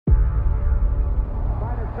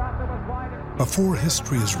Before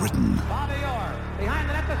history is written,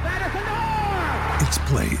 it's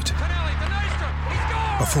played.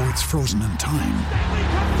 Before it's frozen in time,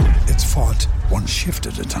 it's fought one shift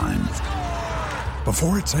at a time.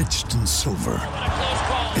 Before it's etched in silver,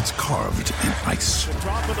 it's carved in ice.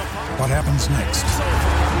 What happens next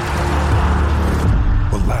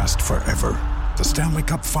will last forever. The Stanley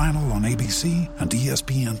Cup Final on ABC and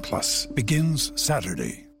ESPN Plus begins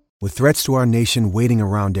Saturday. With threats to our nation waiting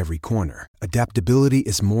around every corner, adaptability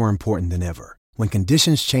is more important than ever. When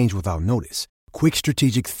conditions change without notice, quick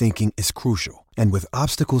strategic thinking is crucial. And with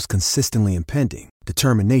obstacles consistently impending,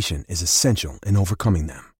 determination is essential in overcoming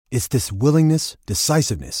them. It's this willingness,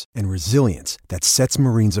 decisiveness, and resilience that sets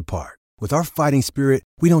Marines apart. With our fighting spirit,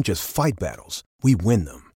 we don't just fight battles, we win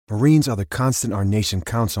them. Marines are the constant our nation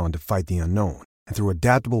counts on to fight the unknown. And through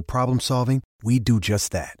adaptable problem solving, we do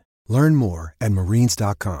just that. Learn more at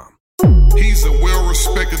Marines.com. He's a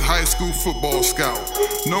well-respected high school football scout,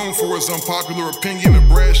 known for his unpopular opinion and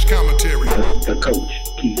brash commentary. The coach,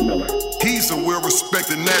 Keith Miller. He's a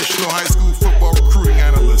well-respected national high school football recruiting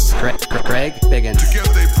analyst. Greg Biggins.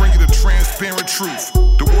 Together they bring you the transparent truth,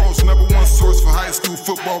 the world's #1 source for high school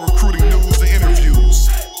football recruiting news and interviews.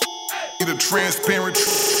 The transparent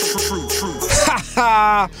truth.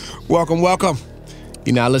 Welcome.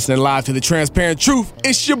 You're now listening live to The Transparent Truth.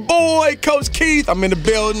 It's your boy, Coach Keith. I'm in the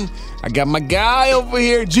building. I got my guy over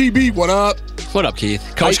here, GB. What up? What up, Keith?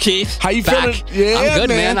 Coach Keith. How you back. feeling? Yeah, I'm good,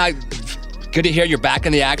 man. Good to hear you're back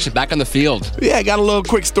in the action, back on the field. Yeah, I got a little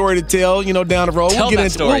quick story to tell, down the road. We'll get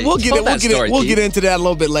into that a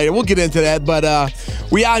little bit later. We'll get into that. But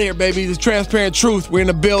we out here, baby. The Transparent Truth. We're in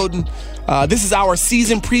the building. This is our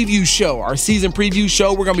season preview show.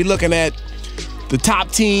 We're going to be looking at the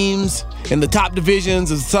top teams in the top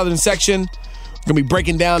divisions of the Southern section. We're going to be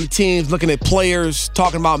breaking down the teams, looking at players,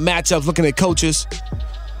 talking about matchups, looking at coaches.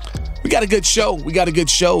 We got a good show,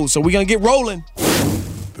 so we're going to get rolling.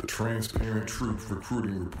 The Transparent Truth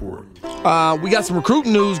Recruiting Report. We got some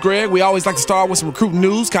recruiting news, Greg. We always like to start with some recruiting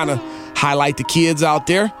news, kind of highlight the kids out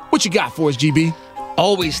there. What you got for us, GB?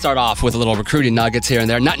 Always start off with a little recruiting nuggets here and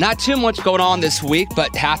there. Not too much going on this week,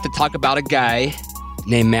 but have to talk about a guy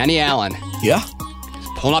named Manny Allen. Yeah.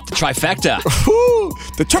 Pulling up the trifecta.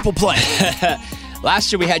 The triple play.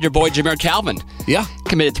 Last year we had your boy Jameer Calvin. Yeah.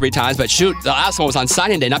 Committed 3 times, but shoot, the last one was on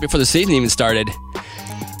signing day, not before the season even started.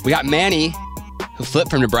 We got Manny, who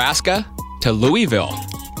flipped from Nebraska to Louisville.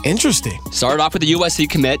 Interesting. Started off with the USC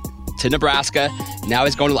commit to Nebraska. Now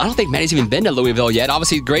he's going to, I don't think Manny's even been to Louisville yet.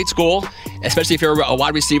 Obviously, great school, especially if you're a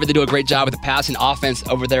wide receiver. They do a great job with the passing offense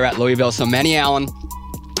over there at Louisville. So Manny Allen,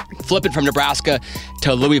 flipping from Nebraska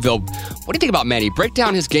to Louisville. What do you think about Manny? Break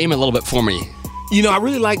down his game a little bit for me. I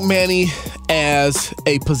really like Manny as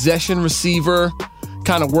a possession receiver,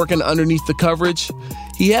 kind of working underneath the coverage.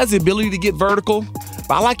 He has the ability to get vertical,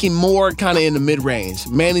 but I like him more kind of in the mid-range.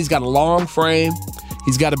 Manny's got a long frame.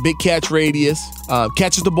 He's got a big catch radius,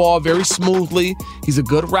 catches the ball very smoothly. He's a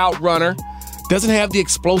good route runner. Doesn't have the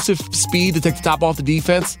explosive speed to take the top off the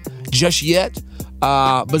defense just yet.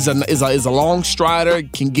 But is a long strider,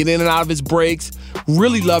 can get in and out of his breaks.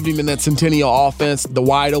 Really loved him in that Centennial offense, the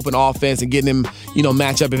wide open offense, and getting him,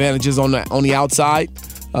 matchup advantages on the outside.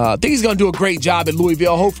 I think he's going to do a great job at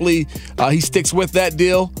Louisville. Hopefully he sticks with that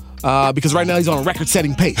deal because right now he's on a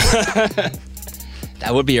record-setting pace.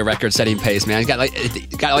 That would be a record-setting pace, man. He's got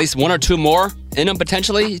at least 1 or 2 more in him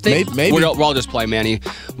potentially, you think? Maybe. We're all just playing, Manny.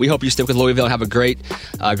 We hope you stick with Louisville and have a great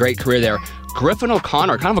career there. Griffin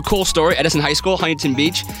O'Connor, kind of a cool story. Edison High School, Huntington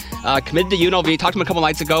Beach. Committed to UNLV. Talked to him a couple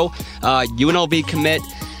nights ago. UNLV commit.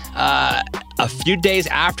 A few days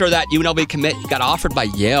after that UNLV commit, got offered by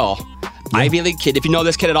Yale. Yeah. Ivy League kid. If you know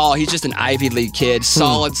this kid at all, he's just an Ivy League kid.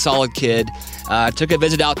 Solid kid. Took a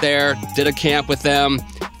visit out there, did a camp with them,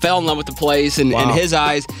 fell in love with the place, and in his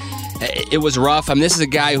eyes, it was rough. I mean, this is a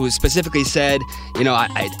guy who specifically said,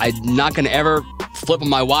 I'm not going to ever flip with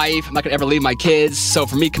my wife. I'm not going to ever leave my kids. So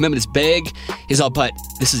for me, commitment is big. He's all, but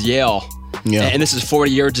this is Yale. Yeah. And this is a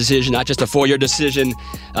 40-year decision, not just a 4-year decision.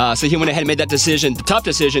 So he went ahead and made that decision, the tough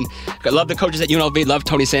decision. I love the coaches at UNLV, love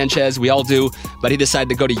Tony Sanchez, we all do. But he decided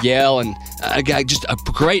to go to Yale, and a guy, just a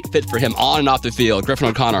great fit for him on and off the field. Griffin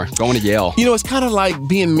O'Connor going to Yale. It's kind of like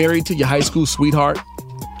being married to your high school sweetheart.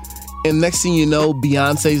 And next thing you know,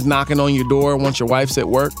 Beyonce's knocking on your door once your wife's at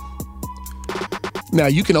work. Now,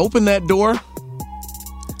 you can open that door,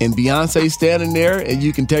 and Beyonce's standing there, and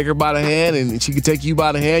you can take her by the hand, and she can take you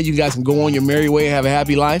by the hand. You guys can go on your merry way and have a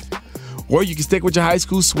happy life. Or you can stick with your high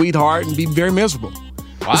school sweetheart and be very miserable.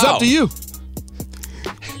 Wow. It's up to you.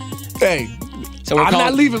 Hey, so I'm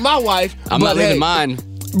not leaving my wife. I'm not leaving mine.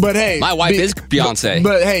 But hey, my wife is Beyonce.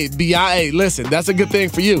 But hey, Beyonce, listen, that's a good thing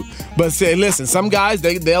for you. But say, listen, some guys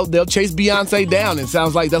they'll chase Beyonce down, and it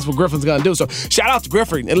sounds like that's what Griffin's gonna do. So shout out to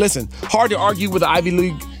Griffin. And listen, hard to argue with the Ivy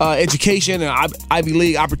League education and Ivy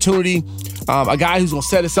League opportunity. A guy who's gonna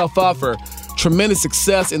set himself up for tremendous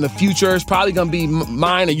success in the future. Is probably gonna be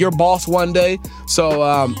mine or your boss one day.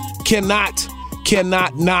 So cannot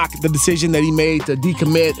knock the decision that he made to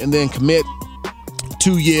decommit and then commit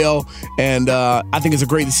to Yale, and I think it's a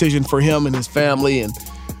great decision for him and his family, and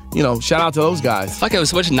shout out to those guys. I feel like it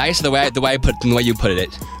was much nicer the way you put it.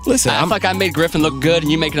 Listen, I feel like I made Griffin look good,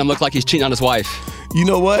 and you making him look like he's cheating on his wife. You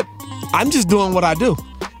know what? I'm just doing what I do.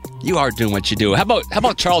 You are doing what you do. How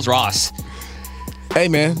about Charles Ross? Hey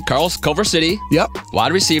man, Carl's Culver City. Yep.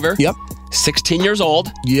 Wide receiver. Yep. 16 years old.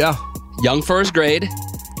 Yeah. Young for his grade.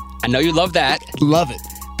 I know you love that. Love it.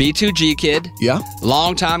 B2G kid. Yeah.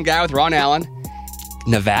 Long-time guy with Ron Allen.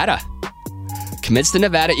 Nevada. Commits to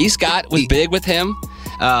Nevada. E. Scott was big with him.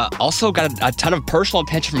 Also got a ton of personal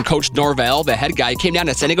attention from Coach Norvell, the head guy. He came down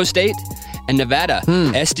to San Diego State and Nevada.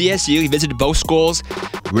 SDSU. He visited both schools.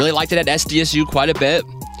 Really liked it at SDSU quite a bit.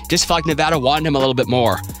 Just felt like Nevada wanted him a little bit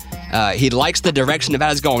more. He likes the direction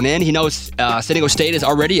Nevada's going in. He knows San Diego State is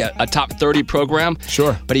already a top 30 program.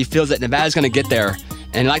 Sure. But he feels that Nevada's going to get there.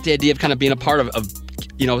 And I like the idea of kind of being a part of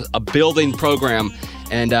a building program.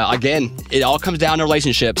 And again, it all comes down to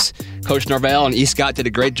relationships. Coach Norvell and E. Scott did a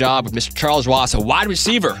great job with Mr. Charles Ross, a wide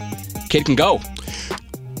receiver. Kid can go.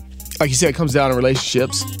 Like you said, it comes down to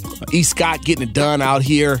relationships. E. Scott getting it done out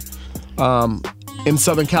here in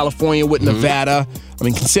Southern California with Nevada. I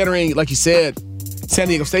mean, considering, like you said, San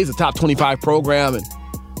Diego State's a top 25 program,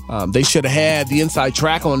 and they should have had the inside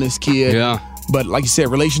track on this kid. Yeah. But like you said,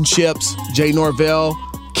 relationships, Jay Norvell,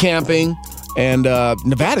 camping, and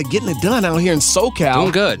Nevada getting it done out here in SoCal.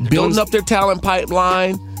 Doing good. Building up their talent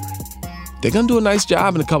pipeline. They're going to do a nice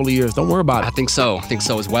job in a couple of years. Don't worry about it. I think so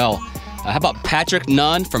as well. How about Patrick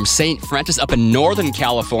Nunn from St. Francis up in Northern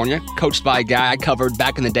California, coached by a guy I covered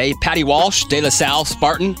back in the day, Patty Walsh, De La Salle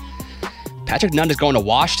Spartan. Patrick Nunn is going to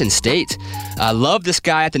Washington State. I love this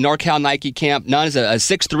guy at the NorCal Nike camp. Nunn is a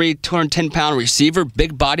 6'3", 210-pound receiver,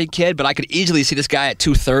 big body kid, but I could easily see this guy at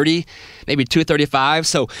 230, maybe 235,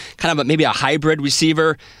 so kind of maybe a hybrid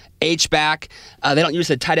receiver, H-back. They don't use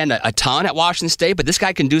the tight end a ton at Washington State, but this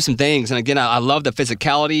guy can do some things. And again, I love the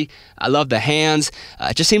physicality. I love the hands.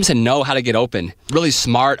 It just seems to know how to get open. Really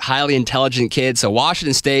smart, highly intelligent kid. So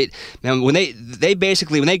Washington State, man, when they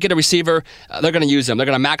get a receiver, they're going to use him. They're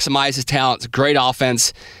going to maximize his talent. It's a great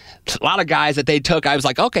offense. A lot of guys that they took, I was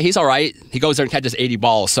like, okay, he's all right. He goes there and catches 80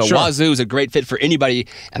 balls. So sure. Wazoo is a great fit for anybody.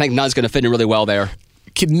 I think Nunn's going to fit in really well there.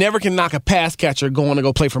 Never can knock a pass catcher going to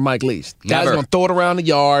go play for Mike Leach. Guys Never. going to throw it around the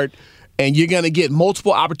yard, and you're going to get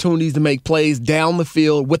multiple opportunities to make plays down the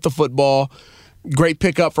field with the football. Great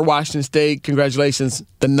pickup for Washington State. Congratulations,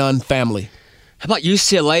 the Nunn family. How about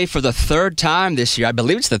UCLA for the third time this year? I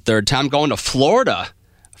believe it's the third time going to Florida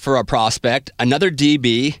for a prospect. Another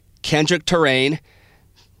DB, Kendrick Terrain,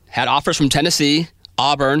 had offers from Tennessee,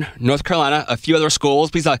 Auburn, North Carolina, a few other schools.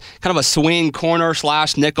 He's kind of a swing corner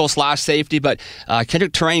 / nickel / safety, but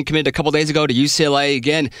Kendrick Terrain committed a couple days ago to UCLA.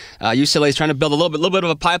 Again, UCLA is trying to build a little bit of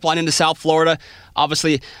a pipeline into South Florida.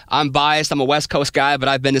 Obviously, I'm biased. I'm a West Coast guy, but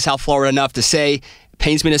I've been to South Florida enough to say,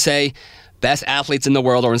 pains me to say, best athletes in the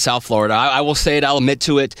world are in South Florida. I will say it. I'll admit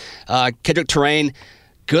to it. Kendrick Terrain,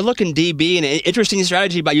 good-looking DB, and an interesting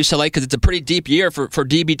strategy by UCLA because it's a pretty deep year for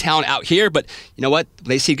DB talent out here. But you know what?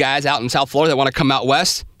 They see guys out in South Florida that want to come out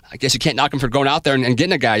west. I guess you can't knock them for going out there and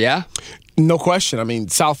getting a guy, yeah? No question. I mean,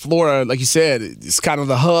 South Florida, like you said, it's kind of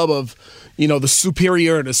the hub of, the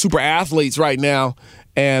superior and the super athletes right now.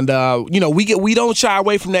 And, we don't shy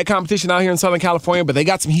away from that competition out here in Southern California, but they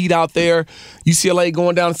got some heat out there. UCLA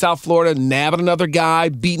going down to South Florida, nabbing another guy,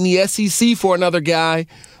 beating the SEC for another guy.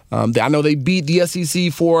 I know they beat the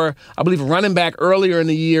SEC for, I believe, a running back earlier in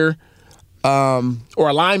the year, or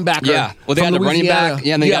a linebacker. Yeah, well, they had a running back.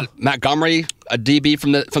 Yeah, and they got Montgomery, a DB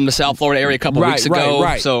from the South Florida area a couple weeks ago.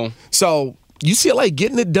 Right. So UCLA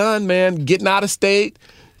getting it done, man. Getting out of state,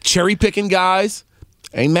 cherry picking guys.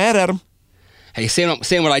 Ain't mad at them. Hey,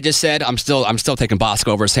 seeing what I just said, I'm still taking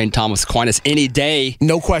Bosco over St. Thomas Aquinas any day.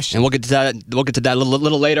 No question. And we'll get to that a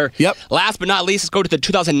little later. Yep. Last but not least, let's go to the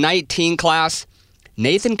 2019 class.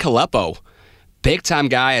 Nathan Kalepo, big-time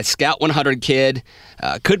guy, a Scout 100 kid,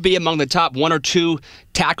 could be among the top 1 or 2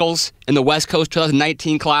 tackles in the West Coast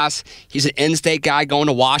 2019 class. He's an in-state guy going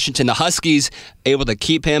to Washington. The Huskies able to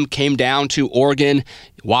keep him, came down to Oregon,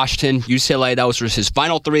 Washington, UCLA. Those were his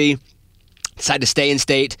final 3. Decided to stay in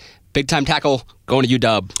state. big-time tackle going to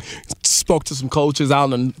UW. Spoke to some coaches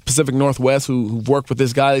out in the Pacific Northwest who've worked with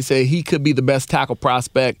this guy. They say he could be the best tackle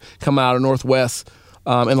prospect coming out of Northwest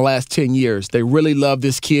in the last 10 years. They really love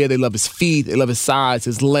this kid. They love his feet. They love his size,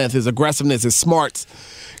 his length, his aggressiveness, his smarts.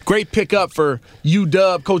 Great pickup for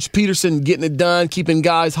UW. Coach Peterson getting it done, keeping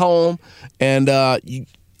guys home. And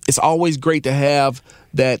it's always great to have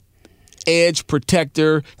that edge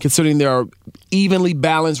protector, considering they're evenly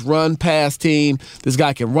balanced run-pass team. This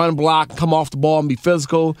guy can run, block, come off the ball and be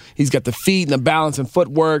physical. He's got the feet and the balance and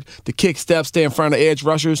footwork, the kick step, stay in front of edge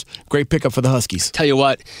rushers. Great pickup for the Huskies. Tell you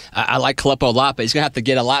what, I like Kalepo a lot, but he's going to have to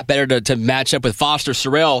get a lot better to match up with Foster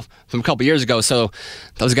Sorrell from a couple years ago. So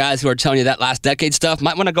those guys who are telling you that last decade stuff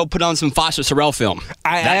might want to go put on some Foster Sorrell film.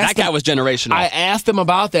 That guy was generational. I asked them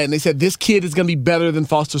about that, and they said this kid is going to be better than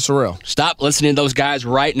Foster Sorrell. Stop listening to those guys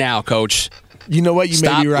right now, Coach. You know what? You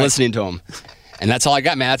may be right. Stop listening to them. And that's all I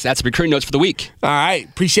got, man. That's recruiting notes for the week. All right.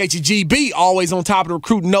 Appreciate you, GB. Always on top of the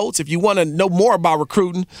recruiting notes. If you want to know more about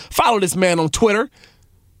recruiting, follow this man on Twitter.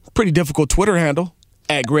 Pretty difficult Twitter handle,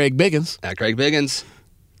 @GregBiggins. @GregBiggins.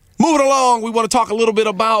 Moving along, we want to talk a little bit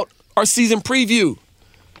about our season preview.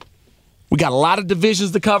 We got a lot of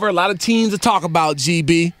divisions to cover, a lot of teams to talk about,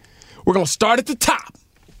 GB. We're going to start at the top.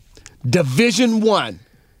 Division I.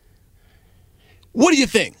 What do you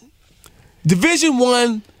think? Division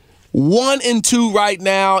I, 1 and 2 right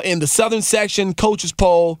now in the Southern Section coaches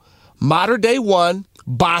poll. Mater Dei 1,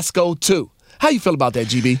 Bosco 2. How you feel about that,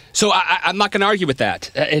 GB? So I'm not going to argue with that.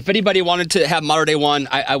 If anybody wanted to have Mater Dei 1,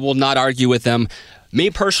 I will not argue with them. Me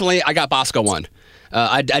personally, I got Bosco 1.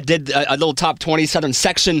 I did a little top 20 Southern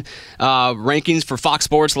Section rankings for Fox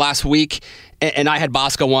Sports last week, and I had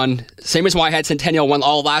Bosco 1. Same reason why I had Centennial 1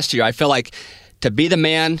 all last year. I feel like to be the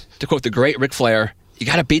man, to quote the great Ric Flair, you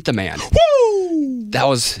got to beat the man. Woo! That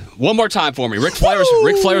was one more time for me. Ric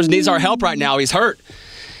Flair needs our help right now. He's hurt.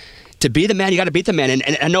 To be the man, you got to beat the man.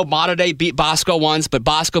 And I know Mater Dei beat Bosco once, but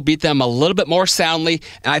Bosco beat them a little bit more soundly.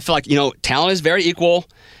 And I feel like, talent is very equal.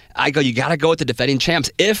 You got to go with the defending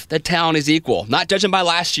champs if the talent is equal. Not judging by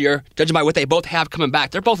last year, judging by what they both have coming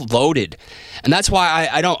back. They're both loaded. And that's why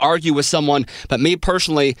I don't argue with someone. But me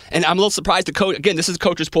personally, and I'm a little surprised the coach, again, this is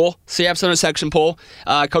coach's poll, CF Southern Section poll.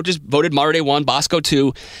 Coaches voted Mater Dei 1, Bosco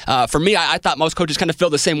 2. For me, I thought most coaches kind of feel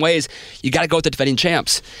the same ways. You got to go with the defending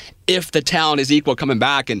champs if the talent is equal coming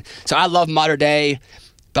back. And so I love Mater Dei,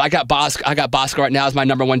 but I got Bosco right now as my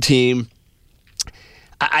number 1 team.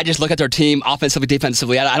 I just look at their team offensively,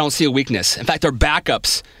 defensively. I don't see a weakness. In fact, their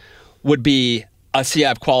backups would be a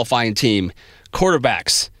CF qualifying team.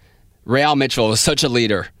 Quarterbacks, Real Mitchell is such a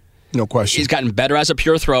leader. No question. He's gotten better as a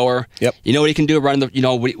pure thrower. Yep. You know what he can do running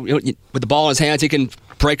with the ball in his hands. He can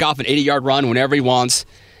break off an 80-yard run whenever he wants.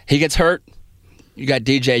 He gets hurt. You got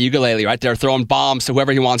DJ Ukulele right there throwing bombs to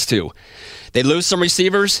whoever he wants to. They lose some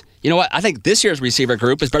receivers. You know what? I think this year's receiver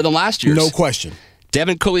group is better than last year's. No question.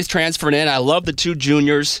 Devin Cooley's transferring in. I love the 2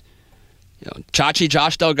 juniors. Chachi,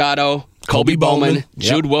 Josh Delgado, Kobe Bowman,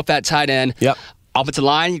 Jude Wolf at tight end. Yep. Offensive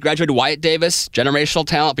line, you graduated Wyatt Davis, generational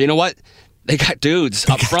talent. But you know what? They got dudes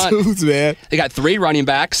up front. Dudes, man. They got 3 running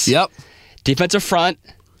backs. Yep. Defensive front,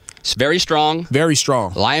 it's very strong. Very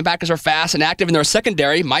strong. Linebackers are fast and active, and their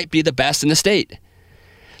secondary might be the best in the state.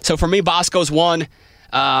 So for me, Bosco's 1.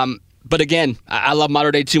 But again, I love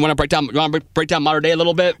Mater Dei too. You want to break down Mater Dei a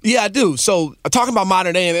little bit? Yeah, I do. So talking about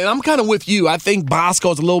Mater Dei, and I'm kind of with you. I think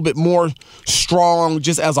Bosco is a little bit more strong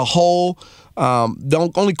just as a whole.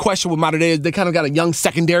 The only question with Mater Dei is they kind of got a young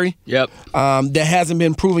secondary. Yep. That hasn't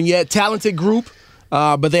been proven yet. Talented group,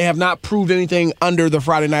 but they have not proved anything under the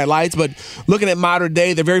Friday Night Lights. But looking at Mater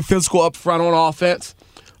Dei, they're very physical up front on offense,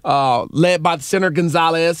 led by the center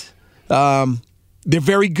Gonzalez. They're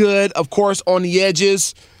very good, of course, on the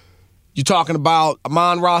edges. You're talking about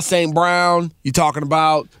Amon-Ra St. Brown. You're talking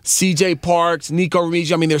about C.J. Parks, Nico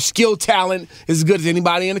Remigio. I mean, their skill talent is as good as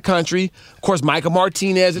anybody in the country. Of course, Micah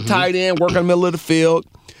Martinez at tight end, working in the middle of the field.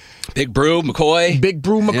 Big Brew McCoy.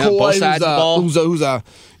 Yeah, both sides of the ball. Who's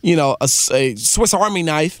a Swiss Army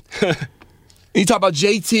knife. You talk about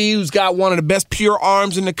JT, who's got one of the best pure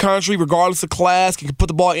arms in the country, regardless of class. Can put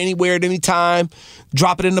the ball anywhere at any time,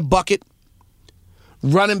 drop it in the bucket.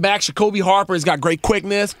 Running back, Jacoby Harper has got great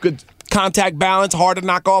quickness, good contact balance, hard to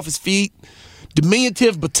knock off his feet.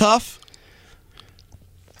 Diminutive but tough.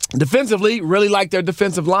 Defensively, really like their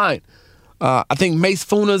defensive line. I think Mace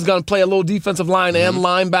Funa is going to play a little defensive line and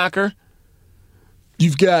linebacker.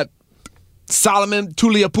 You've got Solomon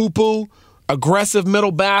Tuliapupu, aggressive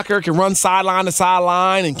middle backer, can run sideline to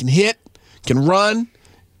sideline and can hit, can run,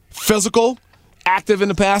 physical, active in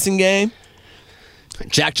the passing game.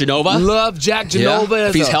 Jack Genova. Love Jack Genova. Yeah.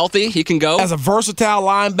 If he's healthy, he can go. As a versatile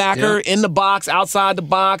linebacker in the box, outside the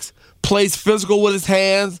box, plays physical with his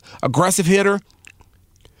hands, aggressive hitter.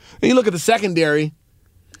 And you look at the secondary,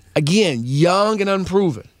 again, young and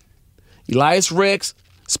unproven. Elias Ricks,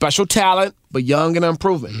 special talent, but young and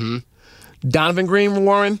unproven. Mm-hmm. Darian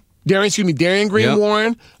Green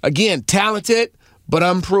Warren, again, talented, but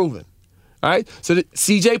unproven. All right? So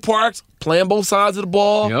C.J. Parks, playing both sides of the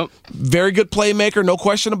ball. Yep. Very good playmaker, no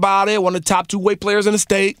question about it. One of the top two-way players in the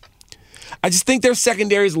state. I just think their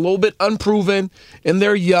secondary is a little bit unproven, and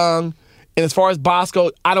they're young. And as far as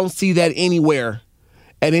Bosco, I don't see that anywhere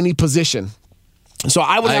at any position. So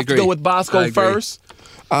I would have to go with Bosco first.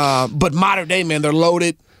 But modern day, man, they're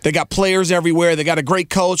loaded. They got players everywhere. They got a great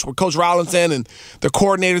coach with Coach Rollinson, and their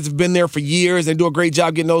coordinators have been there for years. They do a great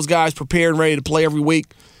job getting those guys prepared and ready to play every week.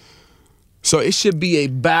 So it should be a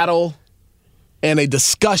battle and a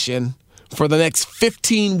discussion for the next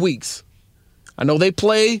 15 weeks. I know they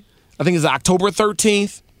play, I think it's October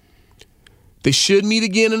 13th. They should meet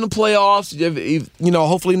again in the playoffs.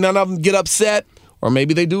 Hopefully none of them get upset. Or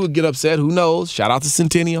maybe they do get upset. Who knows? Shout out to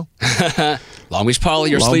Centennial. Long Beach Poly,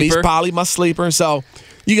 your Long sleeper. Beach Poly, my sleeper. So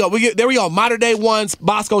there we go. Modern day ones,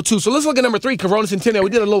 Bosco 2. So let's look at number 3, Corona Centennial.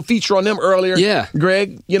 We did a little feature on them earlier. Yeah.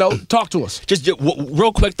 Greg, talk to us. Just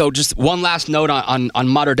real quick, though, just one last note on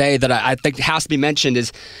modern day that I think has to be mentioned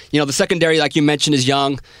is, the secondary, like you mentioned, is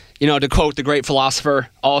young. To quote the great philosopher,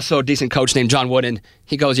 also a decent coach named John Wooden,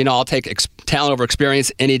 he goes, I'll take talent over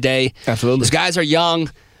experience any day. Absolutely. These guys are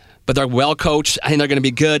young, but they're well coached. I think they're going to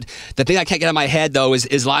be good. The thing I can't get out of my head, though,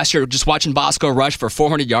 is last year just watching Bosco rush for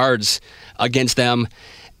 400 yards against them,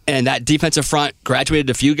 and that defensive front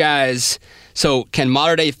graduated a few guys. So can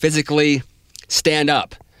modern day physically stand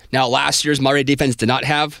up? Now, last year's modern day defense did not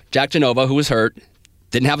have Jack Genova, who was hurt,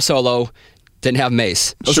 didn't have Solo, didn't have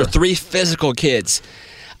Mace. Those are 3 physical kids.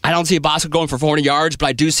 I don't see Bosco going for 400 yards, but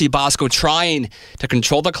I do see Bosco trying to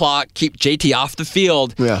control the clock, keep JT off the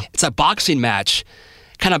field. Yeah. It's a boxing match,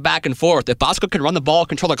 kind of back and forth. If Bosco can run the ball,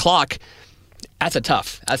 control the clock, that's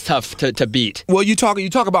tough to beat. Well, you talk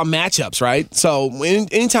about matchups, right? So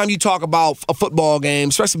anytime you talk about a football game,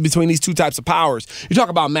 especially between these two types of powers, you talk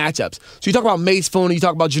about matchups. So you talk about Mace Fooney, you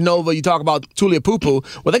talk about Genova, you talk about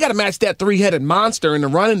Tuliaupupu. Well, they got to match that 3-headed monster in the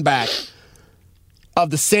running back of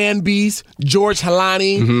the Sand Beast, George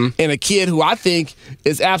Halani, and a kid who I think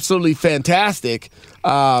is absolutely fantastic,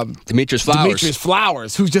 Demetrius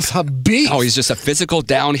Flowers, who's just a beast. Oh, he's just a physical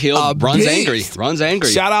downhill, runs angry.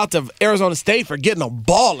 Shout out to Arizona State for getting a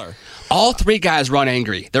baller. All 3 guys run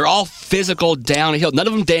angry. They're all physical downhill. None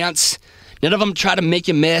of them dance. None of them try to make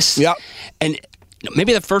you miss. Yep. And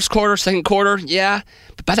maybe the first quarter, second quarter, yeah.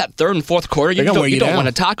 But by that third and fourth quarter, you don't want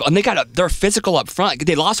to tackle. And they're physical up front.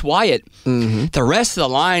 They lost Wyatt. Mm-hmm. The rest of the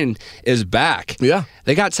line is back. Yeah.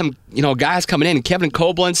 They got some, guys coming in. Kevin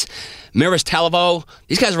Koblenz, Maris Talivo.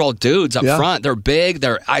 These guys are all dudes up front. They're big.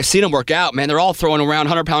 I've seen them work out, man. They're all throwing around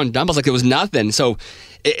 100-pound dumbbells like it was nothing. So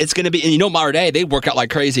it's going to be, and modern day, they work out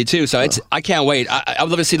like crazy too. So I can't wait. I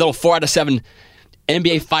would love to see a little 4 out of 7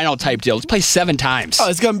 NBA final type deal. Let's play 7 times. Oh,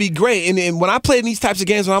 it's going to be great. And when I played in these types of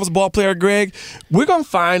games when I was a ball player, Greg, we're going to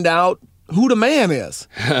find out who the man is.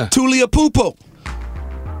 Tuliaupupu.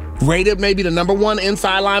 Rated maybe the number 1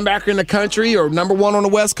 inside linebacker in the country or number 1 on the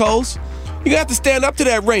West Coast. You're going to have to stand up to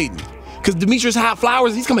that rating. Because Demetrius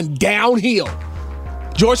Flowers, he's coming downhill.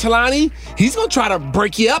 George Halani, he's going to try to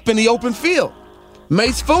break you up in the open field.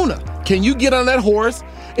 Mace Fooney, can you get on that horse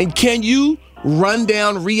and can you run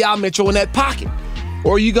down Real Mitchell in that pocket?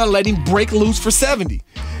 Or are you going to let him break loose for 70?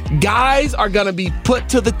 Guys are going to be put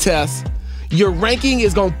to the test. Your ranking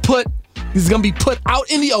is going to be put out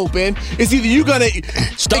in the open. It's either you're going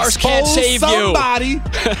to Stars can't save somebody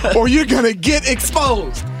or you're going to get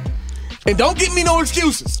exposed. And don't give me no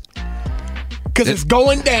excuses. Because it's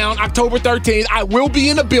going down October 13th. I will be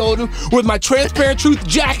in the building with my Transparent Truth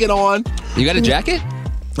jacket on. You got a jacket?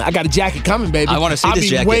 I got a jacket coming, baby. I want to see this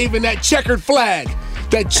jacket. I'll be waving that checkered flag.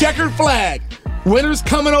 That checkered flag. Winners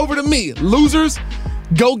coming over to me. Losers,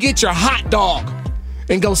 go get your hot dog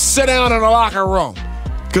and go sit down in the locker room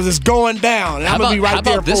because it's going down. And I'm going to be right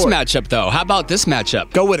there for it. How about this matchup, though? How about this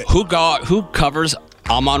matchup? Go with it. Who covers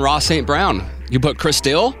Amon-Ra St. Brown? You put Chris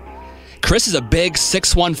Steele? Chris is a big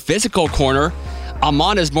 6'1" physical corner.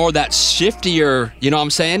 Amon is more that shiftier, you know what I'm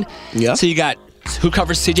saying? Yeah. So you got who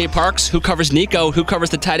covers C.J. Parks, who covers Nico, who covers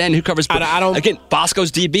the tight end, who covers... Again,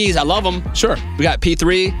 Bosco's DBs, I love them. Sure. We got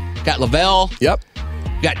P3, got Lavelle. Yep.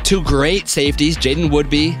 We got 2 great safeties, Jaden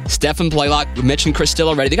Woodby, Stephen Blaylock. We mentioned Chris Steele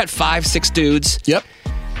already. They got 5-6 dudes. Yep.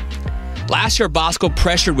 Last year, Bosco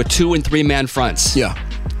pressured with 2- and 3-man fronts. Yeah.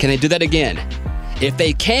 Can they do that again? If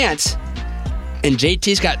they can't, and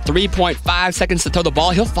JT's got 3.5 seconds to throw the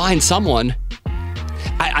ball, he'll find someone.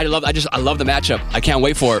 I love the matchup. I can't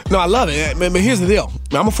wait for it. No, I love it. But here's the deal.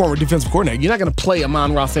 I'm a former defensive coordinator. You're not going to play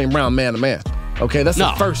Amon-Ra St. Brown man-to-man. Okay, that's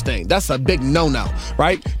the first thing. That's a big no-no,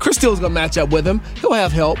 right? Chris Steele's going to match up with him. He'll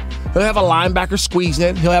have help. He'll have a linebacker squeezing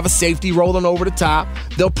it. He'll have a safety rolling over the top.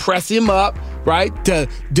 They'll press him up, right, to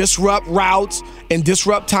disrupt routes and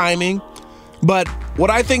disrupt timing. But what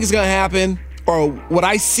I think is going to happen, or what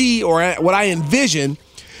I see or what I envision,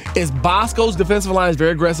 is Bosco's defensive line is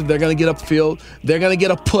very aggressive. They're going to get up the field. They're going to get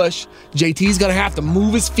a push. JT's going to have to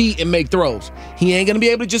move his feet and make throws. He ain't going to be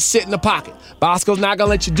able to just sit in the pocket. Bosco's not going to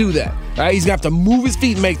let you do that. Right? He's going to have to move his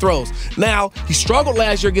feet and make throws. Now, he struggled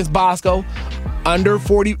last year against Bosco. Under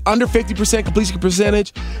 50% completion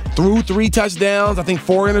percentage. Threw 3 touchdowns. I think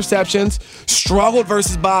 4 interceptions. Struggled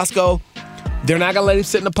versus Bosco. They're not going to let him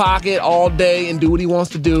sit in the pocket all day and do what he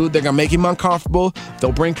wants to do. They're going to make him uncomfortable.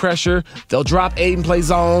 They'll bring pressure. They'll drop 8 and play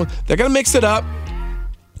zone. They're going to mix it up.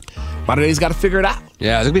 Mater's got to figure it out.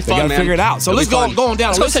 Yeah, it's going to be fun, man. They got to figure it out. So let's go on down.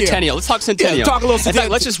 Let's go Centennial. Let's talk Centennial. Yeah, talk a little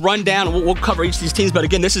Centennial. Let's just run down. We'll cover each of these teams. But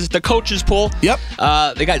again, this is the coaches' pool. Yep.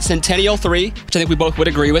 They got Centennial 3, which I think we both would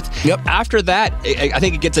agree with. Yep. After that, I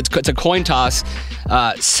think it's a coin toss.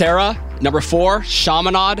 Sarah, number 4,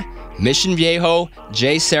 Chaminade, Mission Viejo,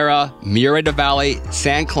 J. Serra, Murray del Valle,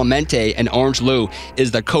 San Clemente, and Orange Lou is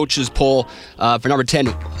the coaches' poll for number 10.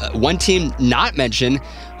 One team not mentioned,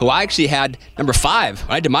 who I actually had number 5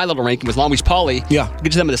 when I did my little ranking, was Long Beach Poly. Yeah. We'll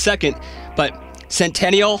get to them in a second. But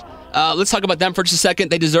Centennial, let's talk about them for just a second.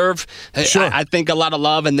 They deserve, sure. I think, a lot of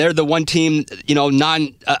love, and they're the one team,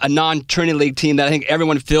 a non-Trinity League team that I think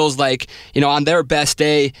everyone feels like, on their best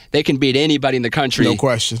day, they can beat anybody in the country. No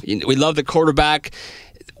question. We love the quarterback.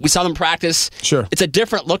 We saw them practice. Sure. It's a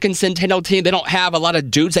different looking Centennial team. They don't have a lot of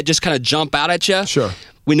dudes that just kind of jump out at you. Sure.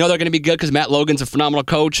 We know they're going to be good because Matt Logan's a phenomenal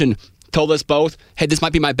coach and told us both, hey, this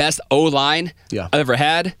might be my best O-line I've ever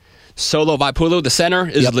had. Solo Vaipulu, the center,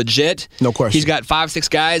 is legit. No question. He's got 5-6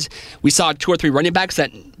 guys. We saw 2 or 3 running backs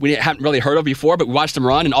that we haven't really heard of before, but we watched them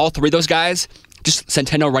run, and all 3 of those guys, just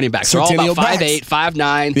Centennial running backs. They're all about 5'8",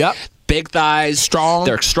 5'9", Yep. big thighs. Strong.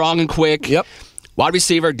 They're strong and quick. Yep. Wide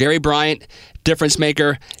receiver, Gary Bryant, difference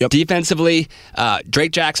maker. Yep. Defensively,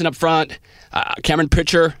 Drake Jackson up front, Cameron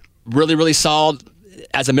Pitcher, really, really solid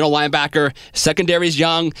as a middle linebacker. Secondary's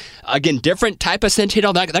young. Again, different type of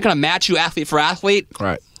Centennial. They're going to match you athlete for athlete.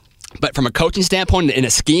 Right. But from a coaching standpoint and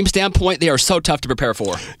a scheme standpoint, they are so tough to prepare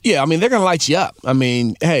for. Yeah, I mean, they're going to light you up. I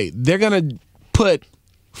mean, hey, they're going to put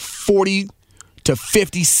 40 to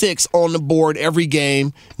 56 on the board every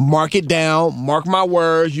game. Mark it down. Mark my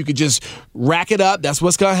words. You could just rack it up. That's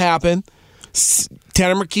what's going to happen.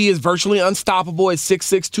 Tanner McKee is virtually unstoppable at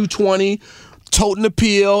 6'6", 220, toting the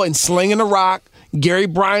peel and slinging the rock. Gary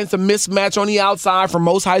Bryant's a mismatch on the outside for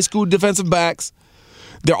most high school defensive backs.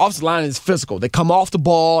 Their offensive line is physical. They come off the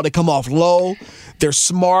ball. They come off low. They're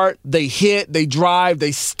smart. They hit. They drive.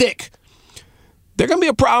 They stick. They're going to be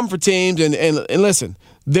a problem for teams. And listen,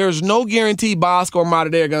 there's no guarantee Bosco or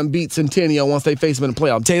Mater are going to beat Centennial once they face them in the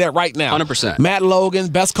playoff. I'll tell you that right now. 100%. Matt Logan,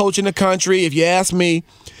 best coach in the country, if you ask me.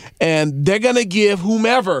 And they're going to give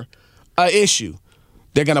whomever an issue.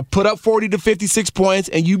 They're going to put up 40 to 56 points,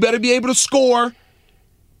 and you better be able to score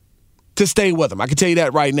to stay with them. I can tell you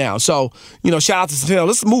that right now. So, shout out to Centennial.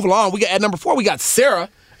 Let's move along. We got at number 4, we got Sarah.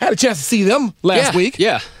 I had a chance to see them last week.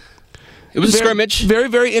 Yeah. It was a scrimmage. Very,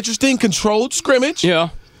 very interesting, controlled scrimmage. Yeah.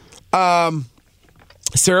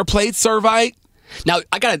 Sarah played Servite. Now,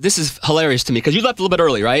 this is hilarious to me because you left a little bit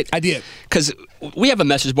early, right? I did. Because we have a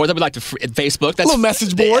message board that we like to at Facebook. That's a little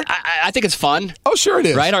message board. I think it's fun. Oh, sure it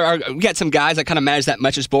is. Right? We got some guys that kind of manage that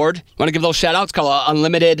message board. You want to give a little shout out? It's called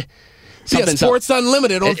Unlimited. Sports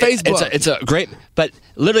Unlimited on Facebook. It's a great, but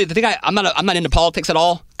literally the thing I'm not into politics at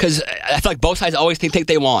all because I feel like both sides always think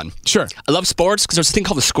they won. Sure. I love sports because there's a thing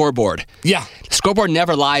called the scoreboard. Yeah. The scoreboard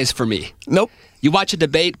never lies for me. Nope. You watch a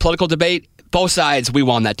debate, political debate, both sides, we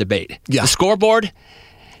won that debate. Yeah. The scoreboard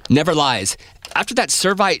never lies. After that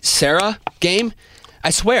Servite Sarah game,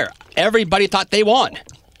 I swear, everybody thought they won.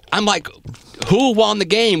 I'm like, who won the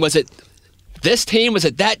game? Was it this team? Was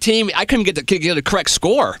it that team? I couldn't get the correct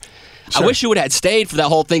score. Sure. I wish you would have stayed for that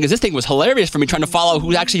whole thing because this thing was hilarious for me trying to follow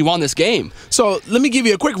who actually won this game. So let me give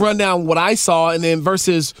you a quick rundown of what I saw and then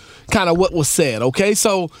versus kind of what was said, okay?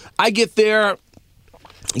 So I get there,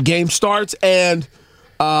 game starts, and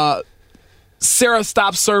Sarah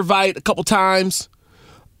stops Servite a couple times,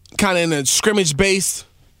 kind of in a scrimmage-based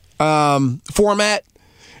format.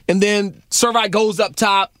 And then Servite goes up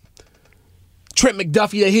top. Trent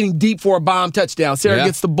McDuffie hitting deep for a bomb touchdown. Sarah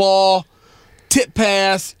gets the ball. tip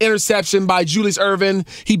pass, interception by Julius Erving.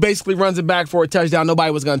 He basically runs it back for a touchdown. Nobody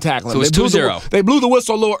was going to tackle him. So it's 2-0. They blew the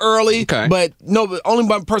whistle a little early, Okay. but only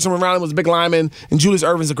one person around him was a big lineman, and Julius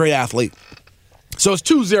Erving's a great athlete. So it's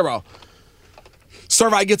 2-0.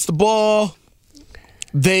 Servite gets the ball.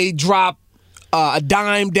 They drop a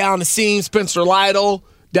dime down the seam. Spencer Lytle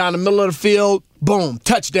down the middle of the field. Boom.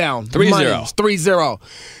 Touchdown. 3-0. 3-0.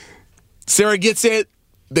 Sarah gets it.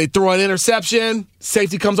 They throw an interception.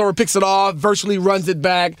 Safety comes over, picks it off, virtually runs it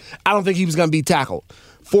back. I don't think he was going to be tackled.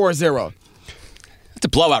 4-0. It's a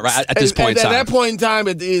blowout right at this point in time. At that point in time,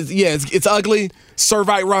 it's ugly.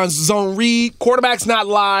 Servite runs zone read. Quarterback's not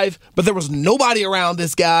live, but there was nobody around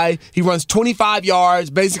this guy. He runs 25 yards,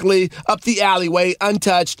 basically up the alleyway,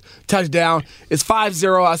 untouched, touchdown. It's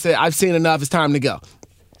 5-0. I said, I've seen enough. It's time to go.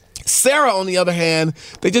 Sarah, on the other hand,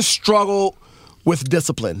 they just struggled with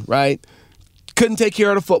discipline, right? Couldn't take care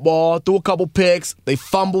of the football, threw a couple picks. They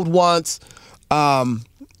fumbled once.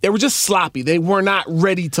 They were just sloppy. They were not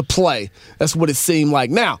ready to play. That's what it seemed like.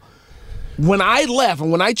 Now, when I left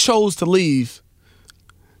and when I chose to leave,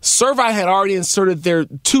 Servite had already inserted their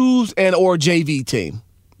 2s and or JV team.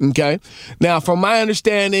 Okay? Now, from my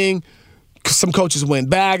understanding, some coaches went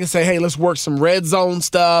back and say, hey, let's work some red zone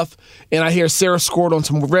stuff. And I hear Sarah scored on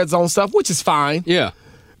some red zone stuff, which is fine. Yeah.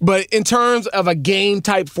 But in terms of a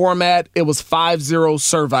game-type format, it was 5-0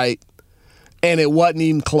 Servite, and it wasn't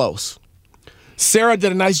even close. Sarah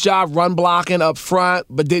did a nice job run blocking up front,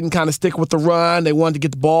 but didn't kind of stick with the run. They wanted to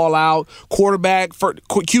get the ball out. Quarterback, for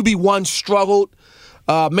QB1 struggled.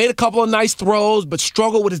 Made a couple of nice throws, but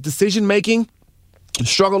struggled with his decision-making.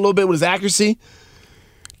 Struggled a little bit with his accuracy.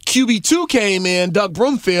 QB2 came in, Doug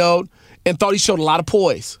Broomfield, and thought he showed a lot of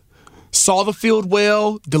poise. Saw the field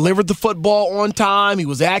well, delivered the football on time. He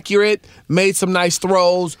was accurate, made some nice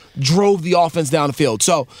throws, drove the offense down the field.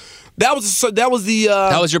 So that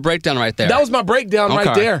was your breakdown right there. That was my breakdown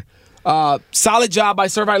right there. Solid job by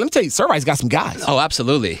Servite. Let me tell you, Servite's got some guys. Oh,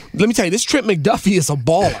 absolutely. Let me tell you, this Trent McDuffie is a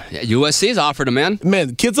baller. Yeah, USC's offered him, man. Man,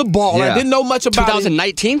 the kid's a baller. Yeah. I didn't know much about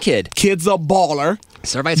 2019 kid. Kid's a baller.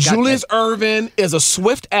 Servite's got Julius Erving is a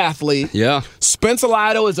swift athlete. Yeah. Spencer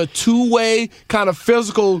Lytle is a two-way kind of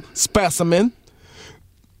physical specimen.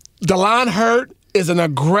 DeLon Hurt is an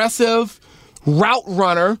aggressive route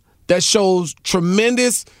runner that shows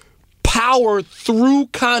tremendous power through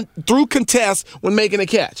contest when making a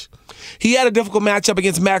catch. He had a difficult matchup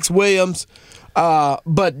against Max Williams, but,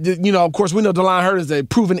 of course, we know DeLon Hurt is a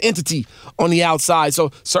proven entity on the outside. So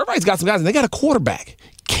Servite's got some guys, and they got a quarterback,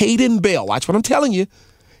 Caden Bell. Watch what I'm telling you.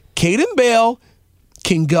 Caden Bell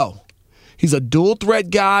can go. He's a dual-threat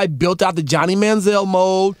guy, built out the Johnny Manziel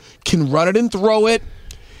mode, can run it and throw it,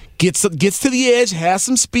 gets to the edge, has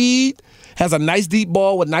some speed, has a nice deep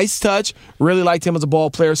ball with nice touch. Really liked him as a ball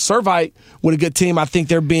player. Servite with a good team. I think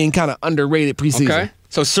they're being kind of underrated preseason. Okay.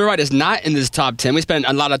 So Servite is not in this top 10. We spent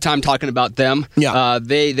a lot of time talking about them. Yeah.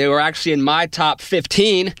 They were actually in my top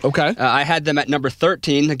 15. Okay. I had them at number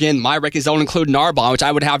 13. Again, my rankings don't include Narbonne, which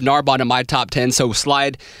I would have Narbonne in my top 10. So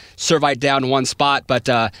slide Servite down one spot. But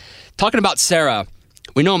talking about Sarah,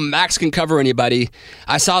 we know Max can cover anybody.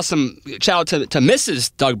 I saw some shout out to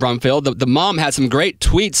Mrs. Doug Brumfield. The mom had some great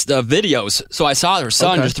tweets, videos. So I saw her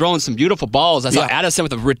son just throwing some beautiful balls. I saw Addison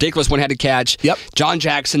with a ridiculous one-handed catch. Yep. John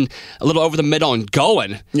Jackson a little over the middle and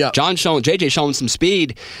going. Yep. JJ showing some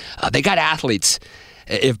speed. They got athletes.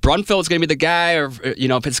 If Brumfield's going to be the guy, or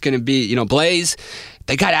if it's going to be Blaze,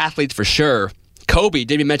 they got athletes for sure. Kobe,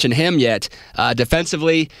 didn't even mention him yet.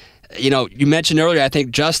 Defensively. You mentioned earlier, I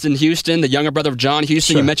think, Justin Houston, the younger brother of John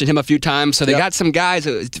Houston. Sure. You mentioned him a few times. So they got some guys.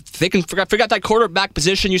 They can figure out that quarterback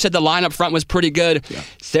position. You said the line up front was pretty good. Yeah.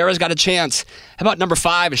 Sarah's got a chance. How about number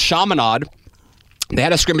 5 is Chaminade? They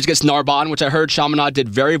had a scrimmage against Narbonne, which I heard Chaminade did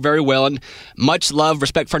very, very well. And much love,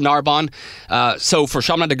 respect for Narbonne. So for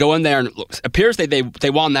Chaminade to go in there, and it appears they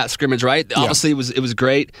won that scrimmage, right? Yeah. Obviously, it was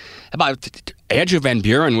great. How about Andrew Van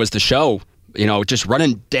Buren was the show. Just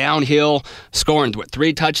running downhill, scoring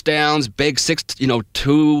 3 touchdowns, big 6'1",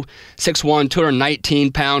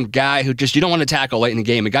 219-pound guy who just you don't want to tackle late in the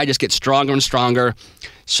game. The guy just gets stronger and stronger.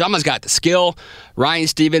 Shama's got the skill. Ryan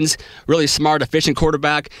Stevens, really smart, efficient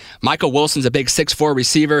quarterback. Michael Wilson's a big 6'4"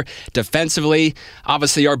 receiver. Defensively,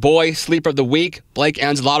 obviously our boy, sleeper of the week, Blake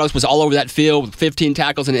Anzalatos was all over that field with 15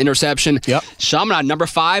 tackles and an interception. Yep. Chaminade, number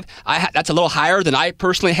 5. That's a little higher than I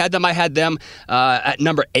personally had them. I had them at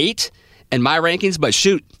number 8. In my rankings, but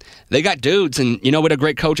shoot, they got dudes, and what a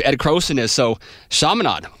great coach Ed Croson is. So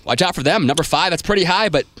Chaminade, watch out for them. Number 5, that's pretty high,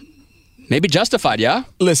 but maybe justified, yeah?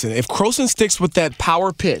 Listen, if Croson sticks with that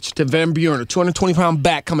power pitch to Van Buren, a 220-pound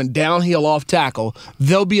back coming downhill off tackle,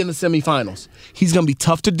 they'll be in the semifinals. He's going to be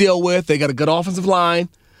tough to deal with. They got a good offensive line.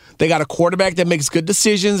 They got a quarterback that makes good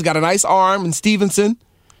decisions, got a nice arm, and Stevenson,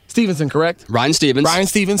 correct? Ryan Stevens. Ryan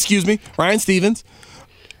Stevens.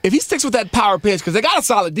 If he sticks with that power pitch, because they got a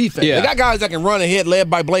solid defense. Yeah. They got guys that can run ahead,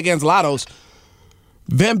 led by Blake Anzalatos.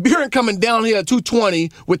 Van Buren coming down here at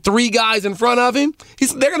 220 with 3 guys in front of him,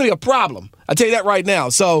 they're going to be a problem. I'll tell you that right now.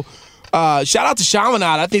 So, shout out to Chaminade.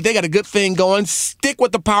 I think they got a good thing going. Stick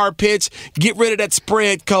with the power pitch. Get rid of that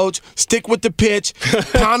spread, coach. Stick with the pitch.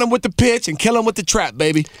 Pound him with the pitch and kill him with the trap,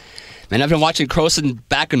 baby. Man, I've been watching Croson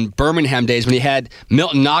back in Birmingham days when he had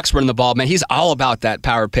Milton Knox running the ball. Man, he's all about that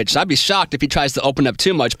power pitch. So I'd be shocked if he tries to open up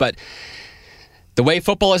too much, but the way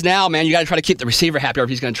football is now, man, you got to try to keep the receiver happy or if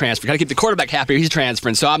he's going to transfer. You got to keep the quarterback happy or he's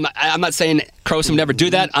transferring. So I'm not saying Croson would never do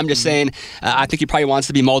that. I'm just saying I think he probably wants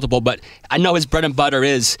to be multiple, but I know his bread and butter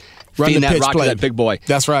is feeding that rock to that big boy.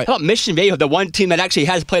 That's right. How about Mission Viejo, the one team that actually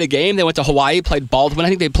has played a game? They went to Hawaii, played Baldwin. I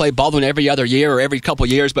think they play Baldwin every other year or every couple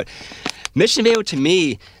years, but Mission Viejo, to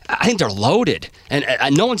me, I think they're loaded, and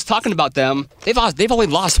no one's talking about them. They've only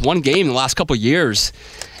lost one game in the last couple years,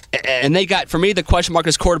 and they got, for me, the question mark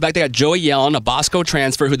is quarterback. They got Joey Yellen, a Bosco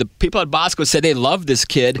transfer, who the people at Bosco said they love this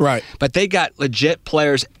kid. Right. But they got legit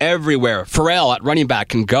players everywhere. Farrell at running back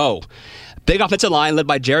can go. Big offensive line led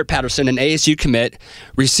by Jarrett Patterson, an ASU commit.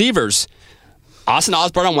 Receivers, Austin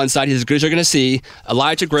Osborne on one side, he's as good as you're going to see.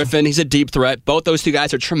 Elijah Griffin, he's a deep threat. Both those two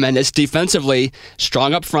guys are tremendous. Defensively,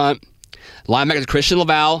 strong up front. Linebacker Christian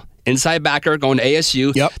Laval, inside backer, going to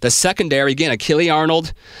ASU. Yep. The secondary, again, Achille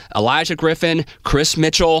Arnold, Elijah Griffin, Chris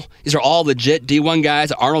Mitchell. These are all legit D1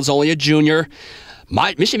 guys. Arnold's only a junior.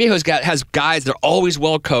 Mission Viejo has guys that are always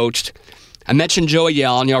well coached. I mentioned Joey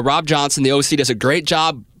Yellen. Rob Johnson, the OC, does a great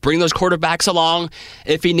job bringing those quarterbacks along.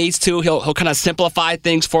 If he needs to, he'll kind of simplify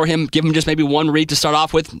things for him, give him just maybe one read to start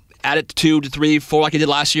off with, add it to 2 to 3, 4 like he did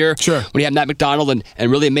last year. Sure. When he had Matt McDonald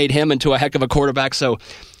and really made him into a heck of a quarterback. So,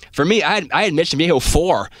 for me, I had Mission Viejo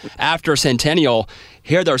 4 after Centennial.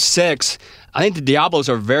 Here they're 6. I think the Diablos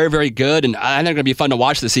are very, very good, and I think they're going to be fun to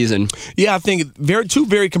watch this season. Yeah, I think two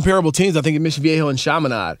very comparable teams. I think Mission Viejo and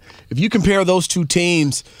Chaminade. If you compare those two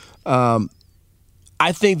teams,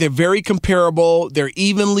 I think they're very comparable. They're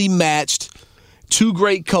evenly matched. 2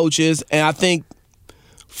 great coaches, and I think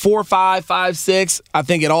 4, 5, 5, 6, I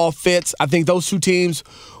think it all fits. I think those two teams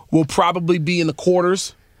will probably be in the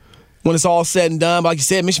quarters when it's all said and done. But like you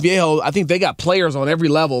said, Mission Viejo, I think they got players on every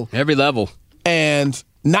level. Every level. And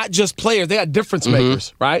not just players, they got difference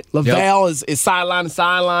makers, right? Laval is sideline to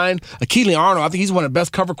sideline. Achille Arnold, I think he's one of the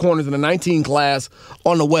best cover corners in the 19 class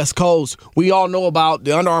on the West Coast. We all know about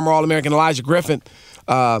the Under Armour All-American Elijah Griffin.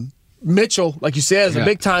 Mitchell, like you said, is a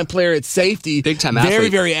big-time player at safety. Big-time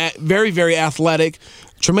athlete. Very, very athletic.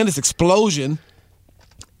 Tremendous explosion.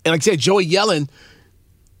 And like I said, Joey Yellen,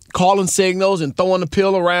 calling signals and throwing the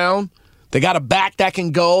pill around. They got a back that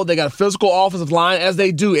can go. They got a physical offensive line, as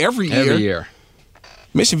they do every year. Every year.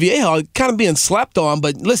 Mission Viejo kind of being slept on,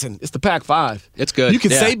 but listen, it's the Pac-5. It's good. You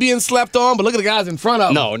can say being slept on, but look at the guys in front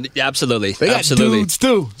of them. No, absolutely. They got dudes,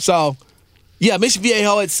 too. So, yeah, Mission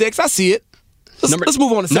Viejo at 6. I see it. Let's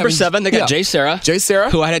move on to 7. Number 7, they got Jay Serra. Jay Serra.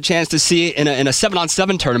 Who I had a chance to see in a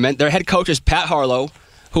 7-on-7 tournament. Their head coach is Pat Harlow,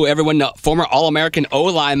 who everyone knows, former All-American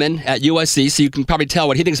O-lineman at USC, so you can probably tell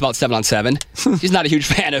what he thinks about 7-on-7. He's not a huge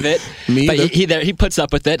fan of it. Me but either. he puts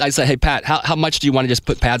up with it. I said, hey, Pat, how much do you want to just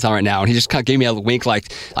put pads on right now? And he just kind of gave me a wink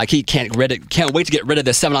like he can't wait to get rid of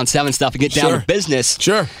the 7-on-7 stuff and get down to business.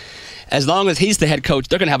 Sure. As long as he's the head coach,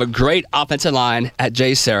 they're going to have a great offensive line at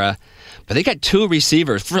Jay Serra. But they got 2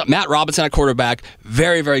 receivers. Matt Robinson, a quarterback,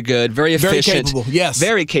 very, very good, very efficient. Very capable, yes.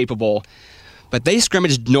 Very capable. But they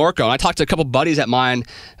scrimmaged Norco. And I talked to a couple buddies at mine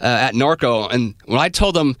at Norco, and when I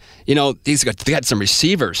told them, they had some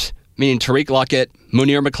receivers, meaning Tariq Luckett,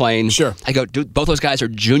 Munir McLean. Sure. I go, dude, both those guys are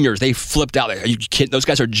juniors. They flipped out. Are you kidding? Those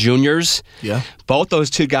guys are juniors? Yeah. Both those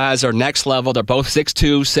 2 guys are next level. They're both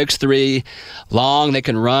 6'2", 6'3", long. They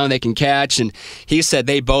can run. They can catch. And he said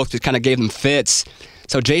they both just kind of gave them fits.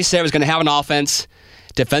 So Jay Serra is going to have an offense.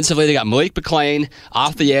 Defensively, they got Malik McLean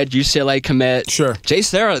off the edge, UCLA commit. Sure. Jay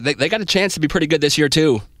Serra, they got a chance to be pretty good this year,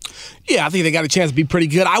 too. Yeah, I think they got a chance to be pretty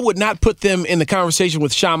good. I would not put them in the conversation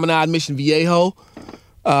with Chaminade, Mission Viejo,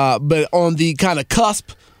 but on the kind of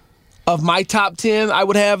cusp of my top 10, I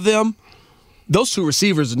would have them. Those 2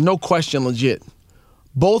 receivers, no question, legit.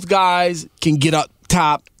 Both guys can get up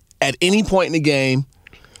top at any point in the game.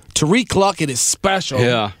 Tariq Luckett is special.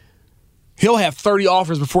 Yeah. He'll have 30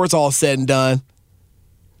 offers before it's all said and done.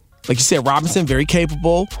 Like you said, Robinson, very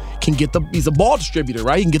capable. He's a ball distributor,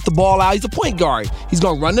 right? He can get the ball out. He's a point guard. He's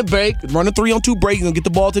going to run the break, run a 3-on-2 break. He's going to get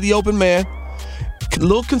the ball to the open man. A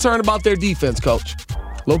little concerned about their defense, Coach.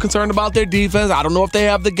 A little concerned about their defense. I don't know if they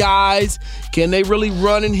have the guys. Can they really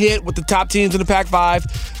run and hit with the top teams in the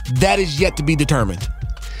Pac-5? That is yet to be determined.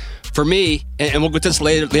 For me, and we'll get this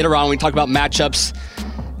later on when we talk about matchups,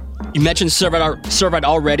 you mentioned Servite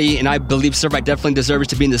already, and I believe Servite definitely deserves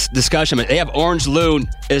to be in this discussion. But they have Orange Lou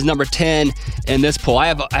as number 10 in this poll.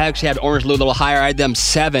 I actually had Orange Lou a little higher. I had them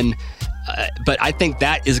 7. But I think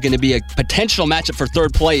that is going to be a potential matchup for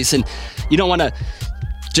third place. And you don't want to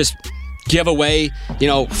just give away,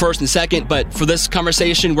 first and second. But for this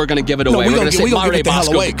conversation, we're going to give it away. We're going to say Monterey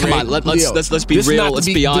Bosco. Come on, let's be real. Let's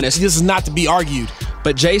be honest. This is not to be argued.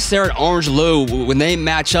 But JSerra and Orange Lou, when they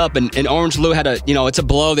match up, and Orange Lou had it's a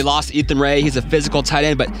blow. They lost Ethan Ray. He's a physical tight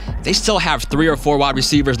end, but they still have 3 or 4 wide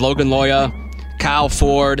receivers. Logan Loya, Kyle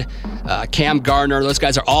Ford, Cam Gardner. Those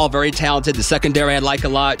guys are all very talented. The secondary I like a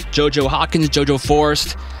lot. JoJo Hawkins, JoJo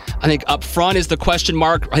Forrest. I think up front is the question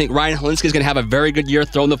mark. I think Ryan Helinski is going to have a very good year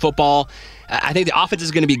throwing the football. I think the offense is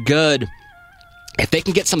going to be good if they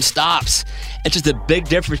can get some stops. It's just a big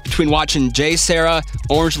difference between watching JSerra,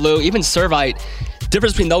 Orange Lou, even Servite.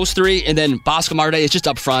 Difference between those 3 and then Bosco Monterey is just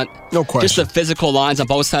up front. No question. Just the physical lines on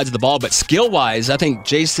both sides of the ball. But skill-wise, I think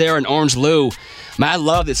JSerra and Orange Lou, man, I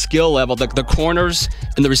love the skill level. The corners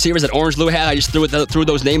and the receivers that Orange Lou had, I just threw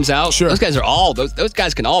those names out. Sure. Those guys are those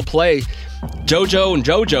guys can all play. JoJo and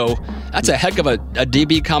JoJo, that's a heck of a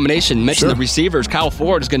DB combination. You mentioned the receivers. Kyle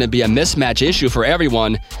Ford is going to be a mismatch issue for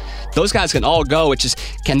everyone. Those guys can all go. It's just,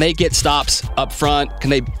 can they get stops up front? Can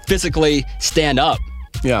they physically stand up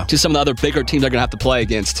to some of the other bigger teams they're going to have to play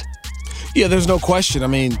against? Yeah, there's no question. I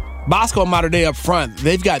mean, Bosco and Monterey up front,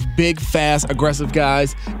 they've got big, fast, aggressive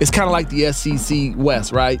guys. It's kind of like the SEC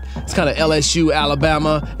West, right? It's kind of LSU,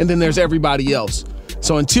 Alabama, and then there's everybody else.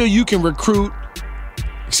 So until you can recruit,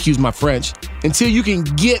 excuse my French, until you can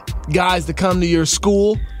get guys to come to your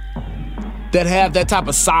school that have that type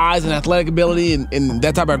of size and athletic ability and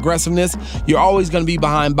that type of aggressiveness, you're always going to be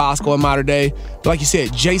behind Bosco and Monterey. But like you said,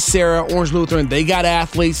 JSerra, Orange Lutheran, they got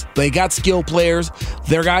athletes, they got skill players,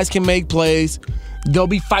 their guys can make plays. They'll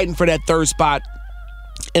be fighting for that third spot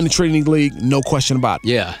in the Trinity League, no question about it.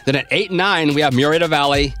 Yeah. Then at 8 and 9, we have Murrieta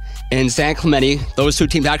Valley and San Clemente. Those 2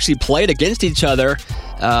 teams actually played against each other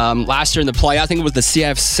last year in the play. I think it was the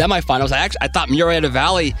CF semifinals. I thought Murrieta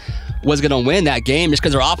Valley was going to win that game just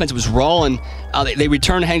because their offense was rolling. They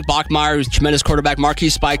returned Hank Bachmeyer, who's a tremendous quarterback.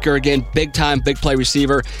 Marquise Spiker, again, big-time, big play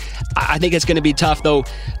receiver. I think it's going to be tough, though.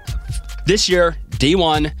 This year,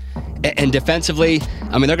 D1 and defensively,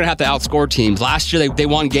 I mean, they're going to have to outscore teams. Last year, they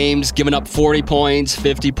won games giving up 40 points,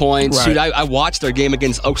 50 points. Right. Shoot, I watched their game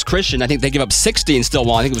against Oaks Christian. I think they gave up 60 and still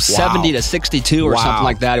won. I think it was 70-62 or something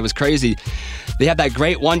like that. It was crazy. They have that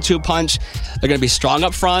great 1-2 punch. They're going to be strong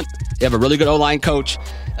up front. They have a really good O-line coach.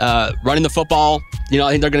 Running the football, I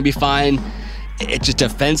think they're going to be fine. It's just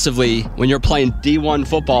defensively, when you're playing D1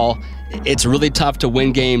 football, it's really tough to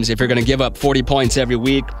win games if you're going to give up 40 points every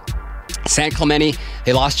week. San Clemente,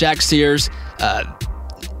 they lost Jack Sears.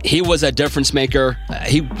 He was a difference maker.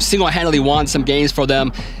 He single-handedly won some games for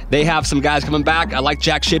them. They have some guys coming back. I like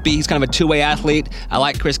Jack Shippey. He's kind of a two-way athlete. I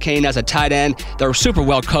like Chris Kane as a tight end. They're super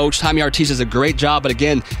well coached. Jaime Ortiz does a great job, but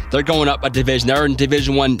again, they're going up a division. They're in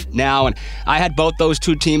Division I now, and I had both those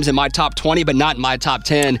 2 teams in my top 20, but not in my top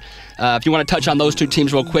 10. If you want to touch on those 2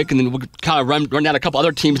 teams real quick, and then we'll kind of run down a couple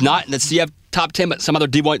other teams, not in the CF top 10, but some other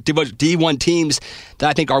D1 teams that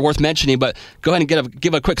I think are worth mentioning. But go ahead and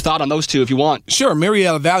give a quick thought on those 2 if you want. Sure.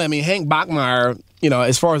 Murrieta Valley, I mean, Hank Bachmeyer,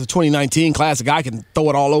 as far as the 2019 class, the guy can throw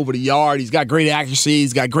it all over the yard. He's got great accuracy.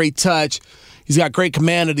 He's got great touch. He's got great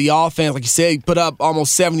command of the offense. Like you said, he put up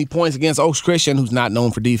almost 70 points against Oaks Christian, who's not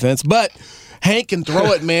known for defense. But Hank can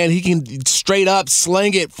throw it, man. He can straight up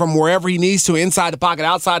sling it from wherever he needs to, inside the pocket,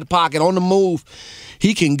 outside the pocket, on the move.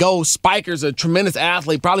 He can go. Spiker's a tremendous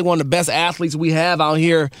athlete, probably one of the best athletes we have out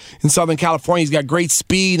here in Southern California. He's got great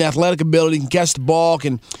speed and athletic ability, can catch the ball,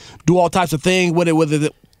 can do all types of things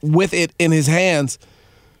with it in his hands.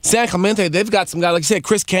 San Clemente, they've got some guys, like you said,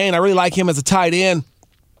 Chris Kane. I really like him as a tight end.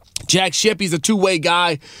 Jack Shippey's a two-way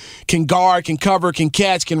guy, can guard, can cover, can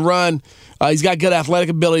catch, can run. He's got good athletic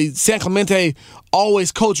ability. San Clemente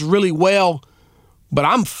always coached really well, but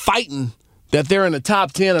I'm fighting that they're in the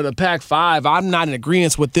top 10 of the Pac-5. I'm not in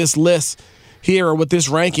agreement with this list here or with this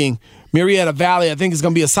ranking. Murrieta Valley, I think, is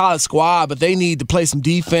going to be a solid squad, but they need to play some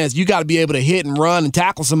defense. You got to be able to hit and run and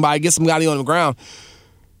tackle somebody, get somebody on the ground.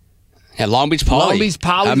 And Long Beach Poly. Long Beach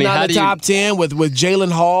Poly's not in the top 10 with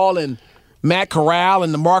Jalen Hall and Matt Corral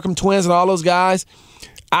and the Markham twins and all those guys.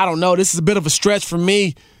 I don't know. This is a bit of a stretch for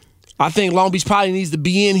me. I think Long Beach Poly needs to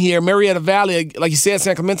be in here. Murrieta Valley, like you said,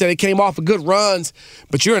 San Clemente, they came off of good runs,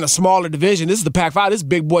 but you're in a smaller division. This is the Pac-5. This is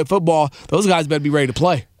big boy football. Those guys better be ready to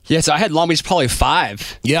play. Yeah, so I had Long Beach probably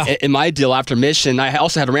 5 in my deal after Mission. I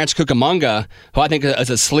also had Rancho Cucamonga, who I think is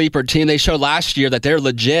a sleeper team. They showed last year that they're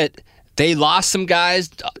legit. They lost some guys.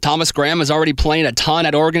 Thomas Graham is already playing a ton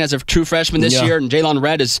at Oregon as a true freshman this year, and Jalen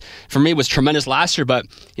Red for me, was tremendous last year. But,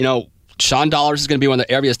 Sean Dollars is going to be one of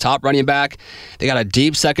the area's top running back. They got a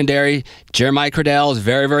deep secondary. Jeremiah Cradell is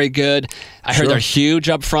very, very good. I heard they're huge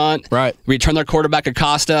up front. Right. Return their quarterback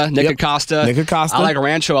Acosta, Nick Acosta. I like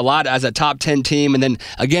Rancho a lot as a top 10 team. And then,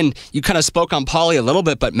 again, you kind of spoke on Poly a little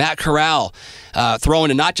bit, but Matt Corral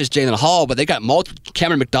throwing in not just Jalen Hall, but they got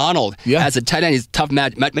Cameron McDonald as a tight end. He's tough.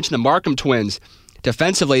 Matt mentioned the Markham twins.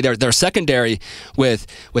 Defensively, they're secondary with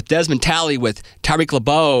Desmond Talley, with Tyreek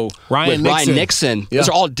LeBeau, Ryan Nixon. Those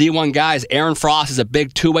are all D1 guys. Aaron Frost is a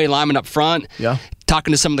big two-way lineman up front. Yeah.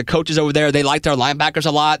 Talking to some of the coaches over there, they like their linebackers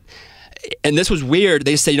a lot. And this was weird.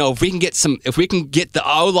 They say, if we can get the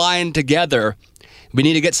O-line together, we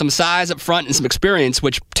need to get some size up front and some experience,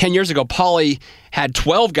 which 10 years ago, Poly had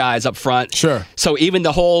 12 guys up front. Sure. So even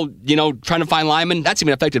the whole, trying to find linemen, that's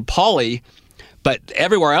even affected Poly. But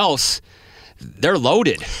everywhere else, they're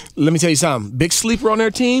loaded. Let me tell you something. Big sleeper on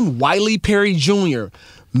their team, Wiley Perry Jr.,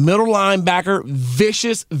 middle linebacker,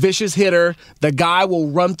 vicious hitter. The guy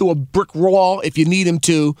will run through a brick wall if you need him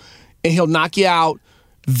to, and he'll knock you out.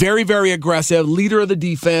 Very, very aggressive, leader of the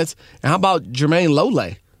defense. And how about Jermaine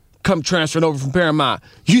Lole? Come transferring over from Paramount.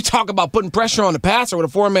 You talk about putting pressure on the passer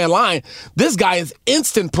with a 4-man line. This guy is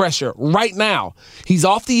instant pressure right now. He's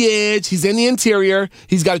off the edge. He's in the interior.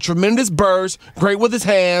 He's got a tremendous burst, great with his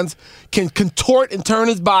hands, can contort and turn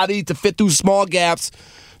his body to fit through small gaps.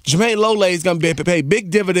 Jermaine Lole is going to pay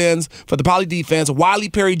big dividends for the Poly defense. Wiley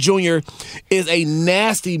Perry Jr. is a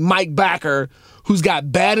nasty Mike backer who's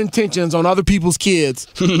got bad intentions on other people's kids.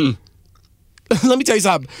 Let me tell you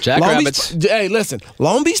something. Jackrabbits. Hey, listen.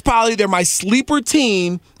 Long Beach Poly, they're my sleeper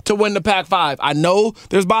team to win the Pac-5. I know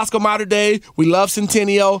there's Bosco Mater Day. We love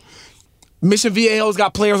Centennial. Mission Viejo's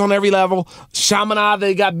got players on every level. Chaminade,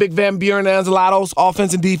 they got Big Van Buren and Anzalados,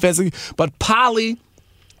 offense and defense. But Poly,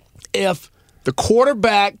 if the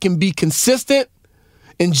quarterback can be consistent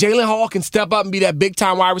and Jalen Hall can step up and be that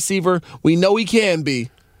big-time wide receiver, we know he can be.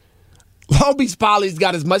 Long Beach Poly's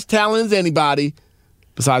got as much talent as anybody,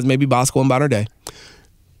 besides maybe Bosco and Mater Day.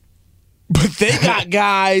 But they got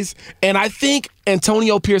guys, and I think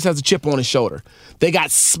Antonio Pierce has a chip on his shoulder. They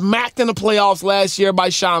got smacked in the playoffs last year by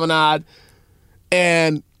Chaminade,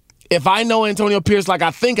 and if I know Antonio Pierce like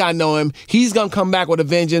I think I know him, he's going to come back with a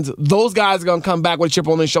vengeance. Those guys are going to come back with a chip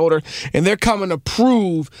on their shoulder, and they're coming to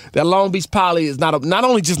prove that Long Beach Poly is not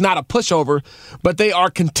only just not a pushover, but they are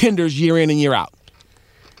contenders year in and year out.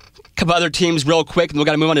 Couple other teams real quick, and we've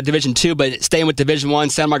got to move on to Division 2, but staying with Division 1,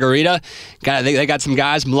 Santa Margarita, they got some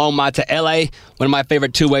guys. Malone Mata L.A., one of my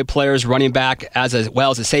favorite two-way players, running back as well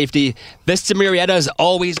as a safety. Vista Murrieta is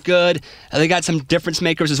always good. They got some difference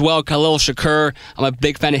makers as well. Khalil Shakur, I'm a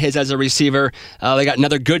big fan of his as a receiver. They got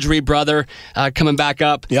another Goodry brother coming back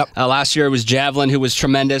up. Yep. Last year it was Javelin, who was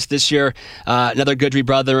tremendous. This year, another Goodry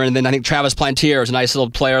brother, and then I think Travis Plantier is a nice little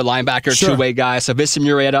player, linebacker, two-way guy. So Vista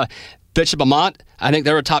Murrieta. Bishop Amont, I think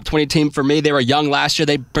they're a top 20 team for me. They were young last year.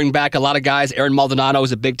 They bring back a lot of guys. Aaron Maldonado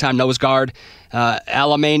is a big-time nose guard.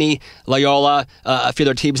 Alamany, Loyola, a few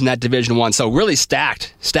other teams in that Division 1. So really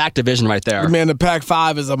stacked division right there. Man, the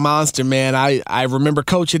Pac-5 is a monster, man. I remember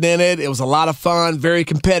coaching in it. It was a lot of fun, very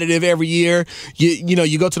competitive every year.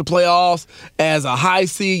 You go to the playoffs as a high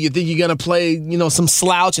seed. You think you're going to play, some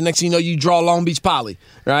slouch, and next thing you know, you draw Long Beach Poly,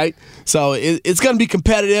 right? So it's going to be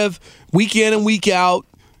competitive week in and week out.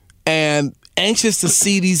 And anxious to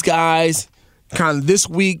see these guys kind of this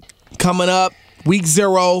week coming up, week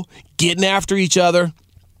 0, getting after each other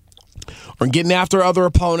or getting after other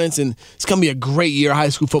opponents. And it's going to be a great year of high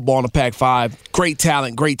school football in the Pac-5. Great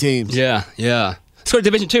talent, great teams. Yeah. Let's go to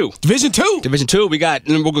Division 2. Division 2,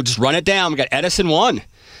 we'll just run it down. We got Edison 1.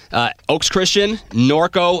 Oaks Christian,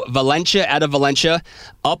 Norco, Valencia out of Valencia,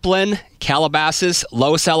 Upland, Calabasas,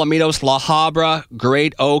 Los Alamitos, La Habra,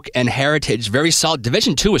 Great Oak, and Heritage. Very solid.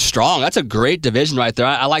 Division 2 is strong. That's a great division right there.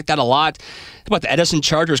 I like that a lot. How about the Edison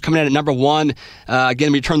Chargers coming in at number 1?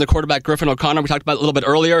 Again, we returned the quarterback Griffin O'Connor. We talked about it a little bit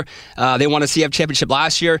earlier. They won a CF championship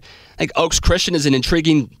last year. I think Oaks Christian is an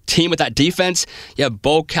intriguing team with that defense. You have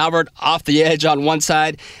Bo Calvert off the edge on one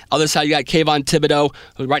side. Other side, you got Kayvon Thibodeau,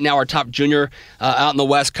 who right now our top junior out on the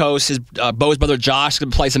West Coast. His Bo's brother Josh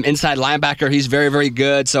can play some inside linebacker. He's very, very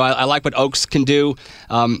good. So I like what Oaks can do.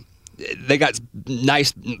 they got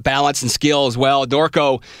nice balance and skill as well.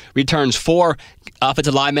 Norco returns 4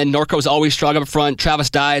 offensive linemen. Norco's always strong up front. Travis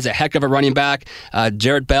Dye is a heck of a running back.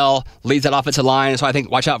 Jared Bell leads that offensive line, so I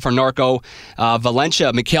think watch out for Norco.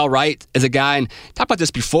 Valencia, Mikael Wright is a guy, and talked about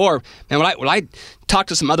this before. Man, when I talked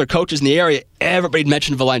to some other coaches in the area, everybody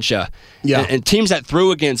mentioned Valencia. Yeah. And teams that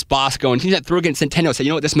threw against Bosco and teams that threw against Centennial said,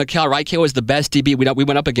 you know what, this Mikael Wright kid was the best DB we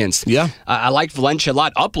went up against. Yeah. I like Valencia a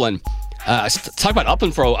lot. Upland. Let's talk about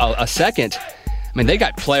Upland for a second. I mean, they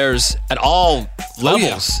got players at all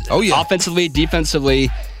levels. Oh, yeah. Offensively, defensively.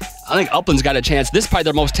 I think Upland's got a chance. This is probably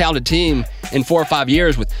their most talented team in 4 or 5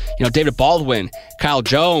 years with, David Baldwin, Kyle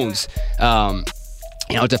Jones.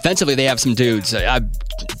 Defensively, they have some dudes.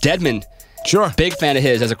 Deadman. Sure. Big fan of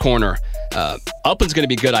his as a corner. Upland's going to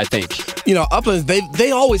be good, I think. Upland,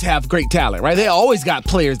 they always have great talent, right? They always got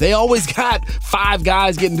players. They always got 5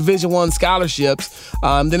 guys getting Division I scholarships.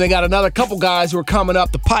 Then they got another couple guys who are coming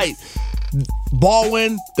up the pipe.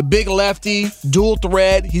 Baldwin, the big lefty, dual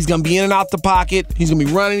threat. He's going to be in and out the pocket. He's going to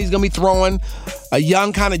be running. He's going to be throwing. A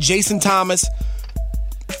young kind of Jason Thomas.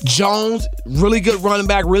 Jones, really good running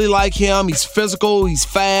back. Really like him. He's physical. He's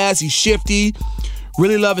fast. He's shifty.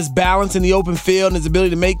 Really love his balance in the open field and his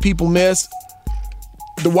ability to make people miss.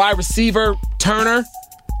 The wide receiver, Turner,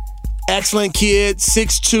 excellent kid,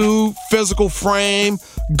 6'2", physical frame,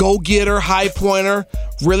 go-getter, high pointer.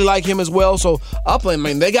 Really like him as well. So Upland,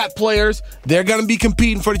 man, they got players. They're going to be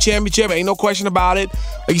competing for the championship. Ain't no question about it.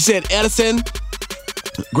 Like you said, Edison,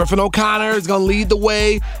 Griffin O'Connor is going to lead the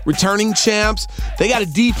way, returning champs. They got a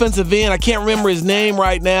defensive end. I can't remember his name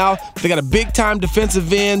right now. They got a big-time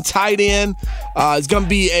defensive end, tight end. He's going to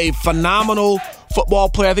be a phenomenal football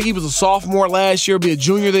player. I think he was a sophomore last year, be a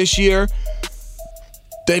junior this year.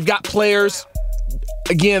 They've got players,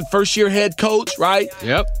 again, first-year head coach, right?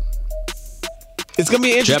 Yep. It's going to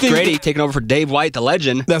be interesting. Jeff Grady taking over for Dave White, the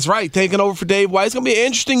legend. That's right, taking over for Dave White. It's going to be an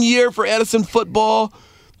interesting year for Edison football.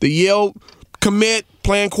 The Yale commit,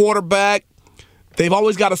 playing quarterback. They've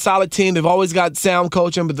always got a solid team. They've always got sound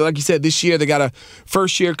coaching. But like you said, this year they got a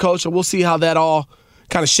first-year coach. So we'll see how that all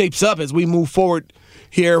kind of shapes up as we move forward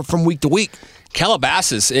here from week to week.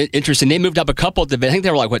 Calabasas, interesting. They moved up a couple. I think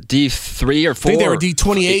they were like, D3 or 4? I think they were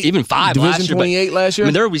D28. Even 5 Division last year. 28 last year. I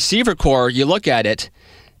mean, their receiver core, you look at it,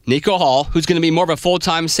 Nico Hall, who's going to be more of a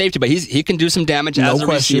full-time safety, but he can do some damage as a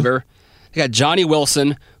receiver. They got Johnny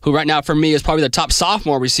Wilson, who right now for me is probably the top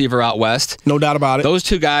sophomore receiver out west. No doubt about it. Those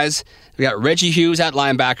 2 guys. We got Reggie Hughes at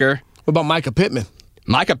linebacker. What about Micah Pittman?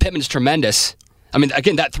 Micah Pittman's tremendous. I mean,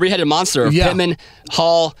 again, that 3-headed monster of Pittman,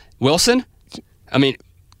 Hall, Wilson. I mean,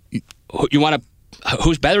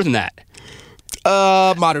 who's better than that?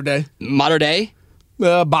 Modern day. Modern day?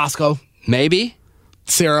 Bosco. Maybe.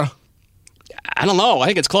 Sarah. I don't know. I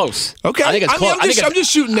think it's close. Okay. I think it's close. I'm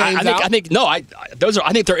just shooting names out. I think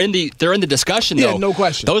they're in the discussion though. Yeah, no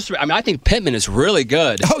question. Those 3. I mean, I think Pittman is really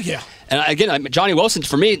good. Oh yeah. And again, Johnny Wilson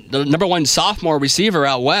for me, the number 1 sophomore receiver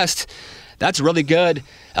out west. That's really good.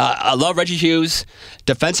 I love Reggie Hughes.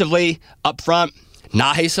 Defensively, up front,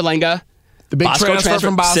 Nahe Salenga. The big transfer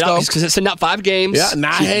from Bosco. He's sitting out 5 games. Yeah,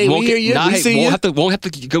 Nahe, we hear you. We see you. Won't have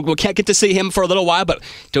to go. We can't get to see him for a little while, but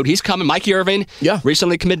dude, he's coming. Mikey Irving,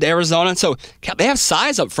 recently committed to Arizona, so they have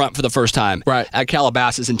size up front for the first time at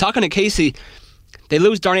Calabasas. And talking to Casey, they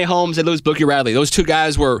lose Darnay Holmes, they lose Bookie Radley. Those 2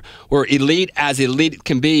 guys were elite as elite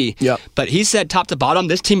can be. Yep. But he said top to bottom,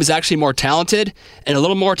 this team is actually more talented and a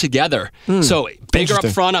little more together. So bigger up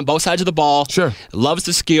front on both sides of the ball. Sure. Loves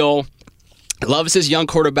the skill. Loves his young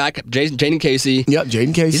quarterback, Jaden Casey. Yep,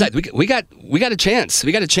 Jaden Casey. He's like, we got a chance.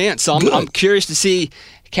 We got a chance. So I'm curious to see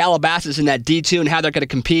Calabasas in that D2 and how they're going to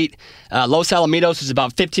compete. Los Alamitos is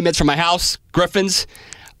about 15 minutes from my house. Griffins,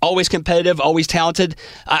 always competitive, always talented.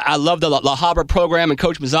 I love the La Habra program and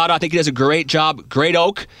Coach Mazzata. I think he does a great job. Great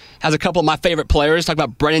Oak has a couple of my favorite players. Talk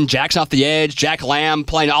about Brennan Jackson off the edge, Jack Lamb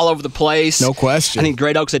playing all over the place. No question. I think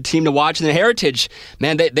Great Oak's a team to watch. And the Heritage,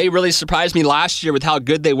 man, they really surprised me last year with how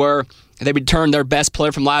good they were. They returned their best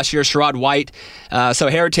player from last year, Sherrod White. So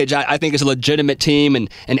Heritage, I think, is a legitimate team, and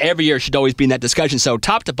every year should always be in that discussion. So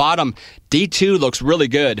top to bottom, D2 looks really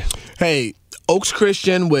good. Hey, Oaks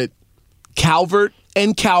Christian with Calvert,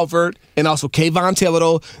 and also Kayvon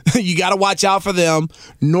Thibodeau. You got to watch out for them.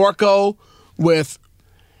 Norco with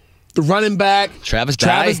the running back, Travis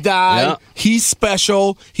Dye. Yeah. He's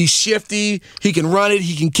special. He's shifty. He can run it.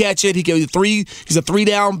 He can catch it. He's a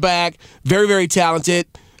 3-down back. Very, very talented.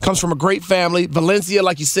 Comes from a great family. Valencia,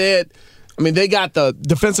 like you said, I mean, they got the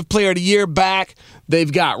Defensive Player of the Year back.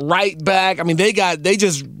 They've got right back. I mean, they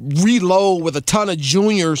just reload with a ton of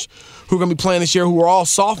juniors who are going to be playing this year, who were all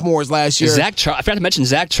sophomores last year. I forgot to mention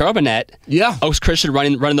Zach Charbonnet. Yeah. Oaks Christian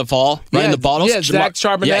running the ball, running the ball. Yeah, Zach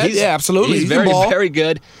Charbonnet. Yeah, absolutely. He's very, very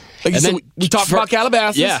good. Like and then we talked about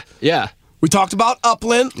Calabasas. Yeah. We talked about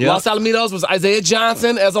Upland. Yep. Los Alamitos was Isaiah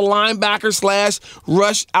Johnson as a linebacker /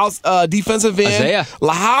 rush out defensive end. Isaiah.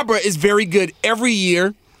 La Habra is very good every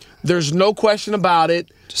year. There's no question about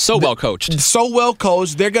it. So well coached.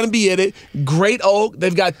 They're going to be in it. Great Oak.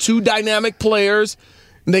 They've got 2 dynamic players.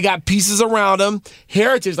 And they got pieces around them.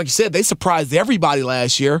 Heritage, like you said, they surprised everybody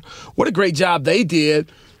last year. What a great job they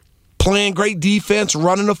did. Playing great defense,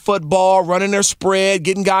 running the football, running their spread,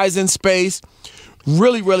 getting guys in space.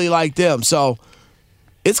 Really, really like them. So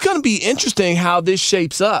it's going to be interesting how this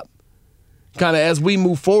shapes up kind of as we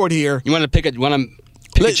move forward here. You want to pick a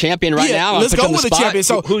champion right now? Let's go with a champion.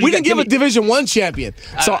 So we can give a Division I champion.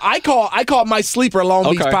 So I call my sleeper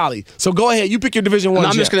Long Beach Poly. So go ahead. You pick your Division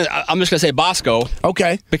I champion. I'm just gonna say Bosco.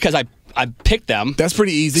 Okay. Because I picked them. That's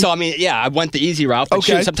pretty easy. So, I mean, I went the easy route. But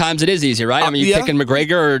shoot, sometimes it is easy, right? I mean, you're picking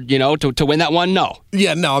McGregor or, to win that one? No.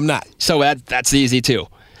 Yeah, no, I'm not. So that's easy, too.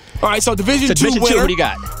 All right, so Division II winner. What do you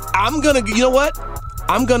got? You know what?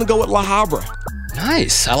 I'm going to go with La Habra.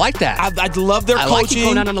 Nice. I like that. I love their coaching. I like you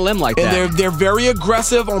going out on a limb like that. And they're very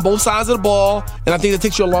aggressive on both sides of the ball, and I think that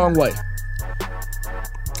takes you a long way.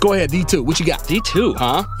 Go ahead, D2. What you got? D2,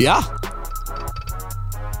 huh? Yeah.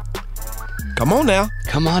 Come on now.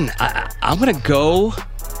 Come on. I'm gonna go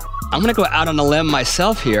out on a limb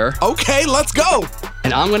myself here. Okay, let's go.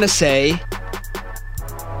 And I'm gonna say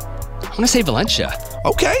Valencia.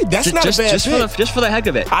 Okay, that's not a bad pick. Just for the heck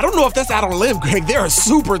of it. I don't know if that's out on a limb, Greg. They're a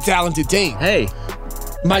super talented team. Hey.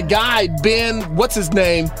 My guy, Ben, what's his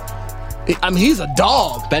name? I mean, he's a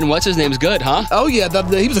dog. Ben, what's his name's good, huh? Oh, yeah.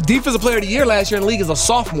 He was a Defensive Player of the Year last year in the league as a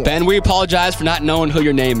sophomore. Ben, we apologize for not knowing who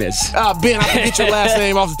your name is. Ben, I forget your last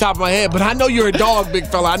name off the top of my head, but I know you're a dog, big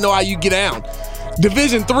fella. I know how you get down.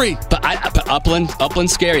 Division III. But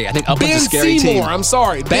Upland's scary. I think Upland's a scary team. Ben Seymour, I'm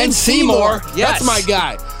sorry. Ben Seymour. Yes. That's my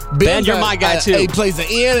guy. Ben, you're my guy, too. He plays the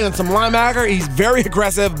end and some linebacker. He's very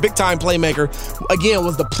aggressive, big-time playmaker. Again,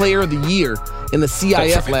 was the player of the year in the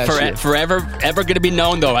CIF last year. Forever going to be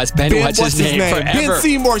known, though, as Ben. What's his name? Forever. Ben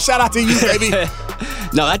Seymour. Shout out to you, baby.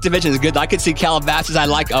 No, that division is good. I could see Calabasas. I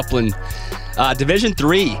like Upland. Division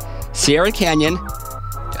III, Sierra Canyon.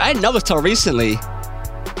 I didn't know this till recently.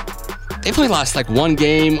 They've only lost like one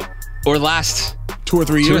game or last 2 or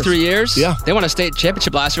 3 years. 2 or 3 years? Yeah. They won a state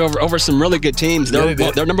championship last year over some really good teams.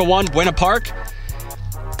 They're number 1, Buena Park.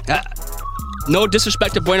 No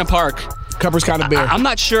disrespect to Buena Park. Cover's kind of bare. I'm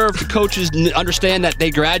not sure if the coaches understand that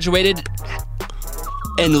they graduated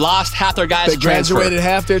and lost half their guys. They graduated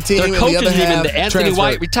half their team. Their coaches, and the other half even Anthony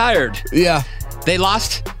White retired. Yeah. They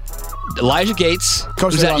lost Elijah Gates,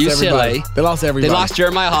 who's at UCLA. Everybody. They lost everybody. They lost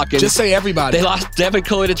Jeremiah Hawkins. Just say everybody. They lost Devin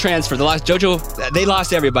Cooley to transfer. They lost JoJo. They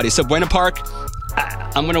lost everybody. So Buena Park,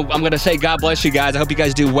 I'm gonna say God bless you guys. I hope you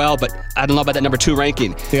guys do well, but I don't know about that number 2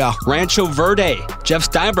 ranking. Yeah. Rancho Verde, Jeff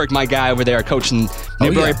Steinberg, my guy over there, coaching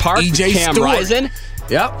Newberry Park. EJ Cam Stewart. Risen.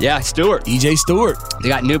 Yep. Yeah, Stewart. EJ Stewart. They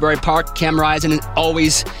got Newberry Park. Cam Risen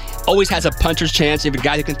always has a puncher's chance. You have a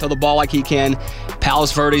guy who can throw the ball like he can.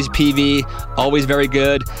 Palos Verdes, PV, always very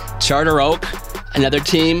good. Charter Oak, another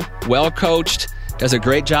team, well coached, does a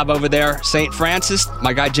great job over there. St. Francis,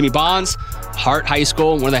 my guy Jimmy Bonds, Hart High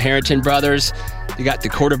School, one of the Harrington brothers. You got the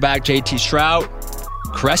quarterback JT Strout,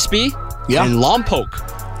 Crespi, and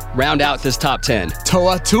Lompoc round out this top 10.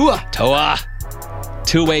 Toa.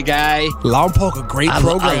 Two-way guy. Lompoc, a great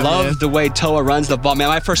program. I love the way Toa runs the ball. Man,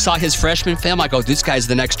 when I first saw his freshman film, I go, this guy's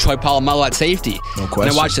the next Troy Polamalu at safety. No question.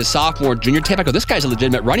 And I watched his sophomore, junior tape. I go, this guy's a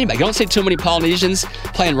legitimate running back. You don't see too many Polynesians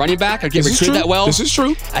playing running back or get recruited that well. This is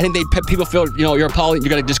true. I think people feel, you're a Poly, you're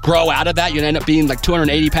going to just grow out of that. You're going to end up being like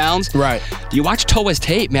 280 pounds. Right. You watch Toa's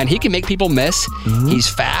tape, man. He can make people miss. Mm-hmm. He's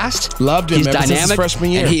fast. Loved him. He's dynamic. Since his freshman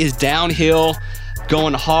year. And he is downhill,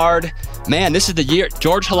 going hard. Man, this is the year.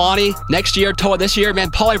 George Halani, next year, Toa this year.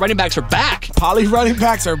 Man, Poly running backs are back. Poly running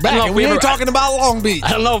backs are back. And we ain't talking about Long Beach.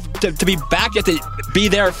 I don't know if to be back, you have to be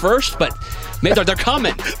there first, but maybe they're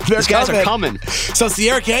coming. These guys are coming. So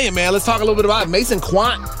Sierra Canyon, man, let's talk a little bit about it. Mason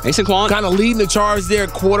Quant. Kind of leading the charge there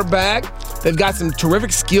at quarterback. They've got some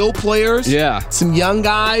terrific skill players. Yeah. Some young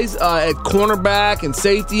guys at cornerback and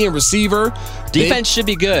safety and receiver. Defense should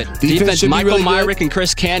be good. Defense should be Michael really good. Myrick and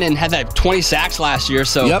Chris Cannon had that 20 sacks last year,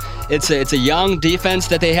 so it's a young defense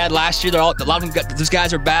that they had last year. A lot of them those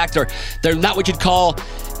guys are back. They're not what you'd call,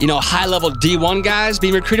 high-level D1 guys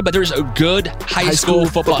being recruited, but there's a good high school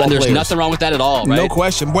football, and there's players. nothing wrong with that at all, right? No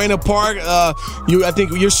question. Buena Park, I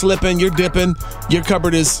think you're slipping, you're dipping, your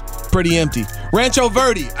cupboard is pretty empty. Rancho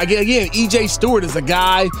Verde, again, E.J. Stewart is a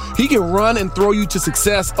guy. He can run and throw you to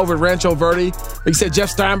success over at Rancho Verde. Like you said, Jeff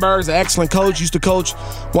Steinberg is an excellent coach. Used to coach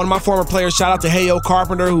one of my former players. Shout out to Heyo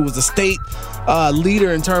Carpenter, who was a state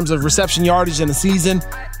leader in terms of reception yardage in the season.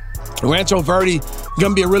 Rancho Verde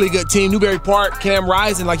going to be a really good team. Newberry Park, Cam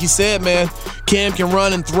Rising, like you said, man. Cam can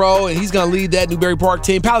run and throw, and he's going to lead that Newberry Park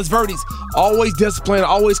team. Palos Verdes, always disciplined,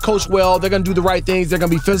 always coach well. They're going to do the right things. They're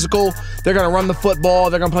going to be physical. They're going to run the football.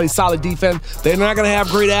 They're going to play solid defense. They're not going to have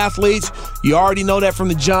great athletes. You already know that from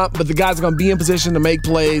the jump, but the guys are going to be in position to make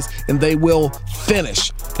plays, and they will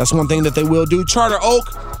finish. That's one thing that they will do. Charter Oak,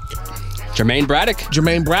 Jermaine Braddock.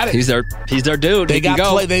 He's their dude. They've got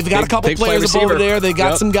a couple players over there. They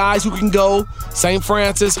got some guys who can go. St.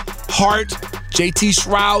 Francis, Hart, JT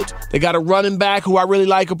Shrout. They got a running back who I really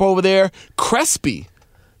like up over there. Crespi.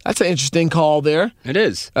 That's an interesting call there. It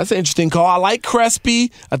is. That's an interesting call. I like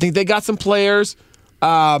Crespi. I think they got some players.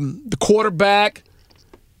 The quarterback.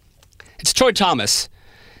 It's Troy Thomas.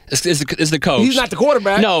 Is the coach. He's not the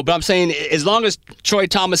quarterback. No, but I'm saying as long as Troy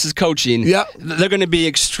Thomas is coaching, they're going to be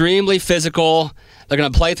extremely physical. They're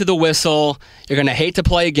going to play through the whistle. You're going to hate to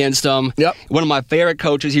play against them. Yep. One of my favorite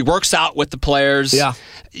coaches. He works out with the players. Yeah.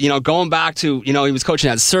 Going back to, he was coaching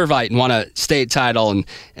at Servite and won a state title,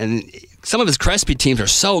 and some of his Crespi teams are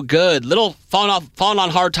so good. Little falling on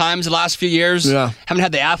hard times the last few years. Yeah. Haven't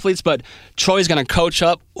had the athletes, but Troy's going to coach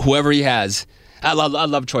up whoever he has. I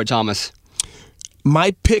love Troy Thomas.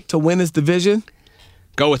 My pick to win this division?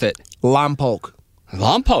 Go with it. Lompoc.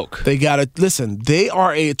 They got to listen. They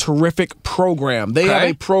are a terrific program. They have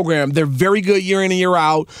a program. They're very good year in and year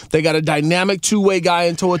out. They got a dynamic two-way guy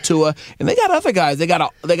in Toa, and they got other guys. They got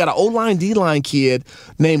an O-line, D-line kid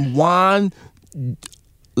named Juan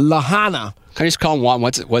Lahana. Can I just call him Juan?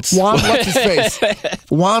 What's Juan? What's his face?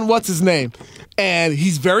 Juan? What's his name? And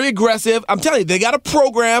he's very aggressive. I'm telling you, they got a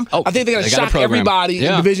program. I think they're going to shock everybody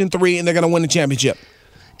in Division III, and they're going to win the championship.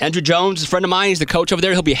 Andrew Jones, a friend of mine, he's the coach over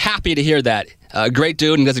there. He'll be happy to hear that. Great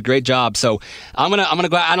dude and does a great job. So I'm gonna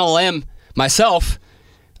go out on a limb myself.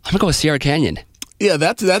 I'm gonna go with Sierra Canyon. Yeah,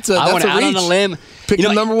 that's a reach. Out on a limb. Pick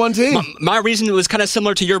the number one team. My reason was kind of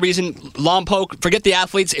similar to your reason. Lompoc, forget the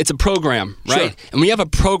athletes. It's a program, right? Sure. And when you have a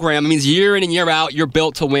program, it means year in and year out, you're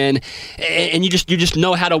built to win, and you just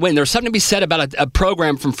know how to win. There's something to be said about a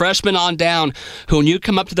program from freshman on down who, when you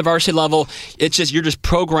come up to the varsity level, you're just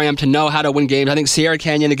programmed to know how to win games. I think Sierra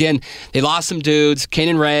Canyon, again, they lost some dudes.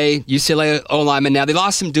 Kanan Ray, UCLA O-lineman now. They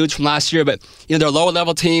lost some dudes from last year, but their lower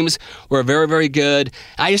level teams were very, very good.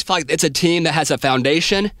 I just feel like it's a team that has a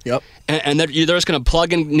foundation. Yep. And they're just going to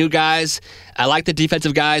plug in new guys. I like the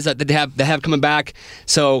defensive guys that they have coming back.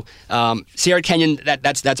 So Sierra Canyon,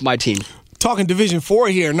 that's my team. Talking Division 4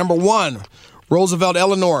 here. Number 1, Roosevelt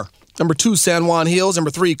Eleanor. Number 2, San Juan Hills.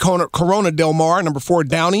 Number 3, Corona Del Mar. Number 4,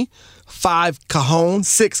 Downey. 5, Cajon.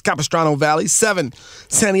 6, Capistrano Valley. 7,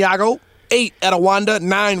 Santiago. 8, Etowanda.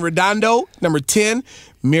 9, Redondo. Number 10,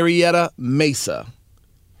 Marietta Mesa.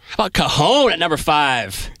 How about Cajon at number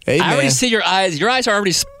 5? Hey, I already see your eyes. Your eyes are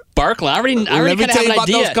already sparkling. I already kind of have an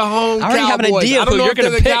idea. Those Cajon I already have an idea I don't who know you're if they're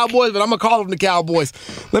going to the pick. Cowboys, but I'm going to call them the Cowboys.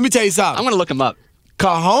 Let me tell you something. I'm going to look them up.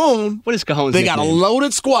 Cajon. What is Cajon's They got a nickname?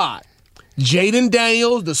 loaded squad. Jaden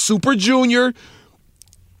Daniels, the Super Junior,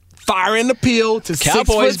 firing the peel to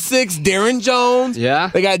Cowboys. 6'6", Darren Jones. Yeah.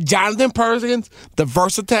 They got Jonathan Perkins, the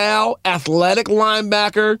versatile, athletic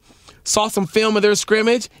linebacker. Saw some film of their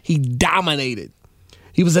scrimmage. He dominated.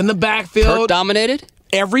 He was in the backfield. Perk dominated?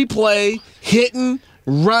 Every play, hitting,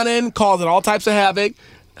 running, causing all types of havoc.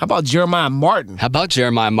 How about Jeremiah Martin? 6'4",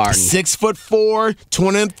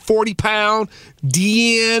 240-pound,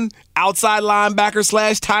 DN, outside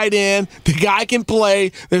linebacker / tight end. The guy can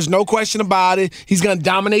play. There's no question about it. He's going to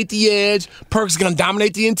dominate the edge. Perk's going to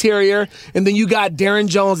dominate the interior. And then you got Darren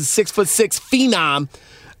Jones, a 6'6" phenom,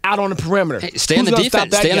 out on the perimeter. Hey, stay on the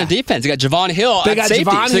defense. Stay on the defense. They got Javon Hill. They got safety.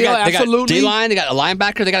 Javon So Hill, they got absolutely. D-line. They got a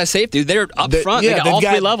linebacker. They got a safety. They're up front. They got all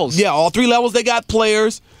 3 levels. Yeah, all 3 levels. They got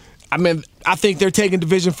players. I mean, I think they're taking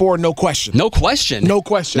Division IV, no question. No question. No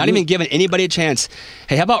question. Not even giving anybody a chance.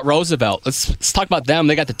 Hey, how about Roosevelt? Let's talk about them.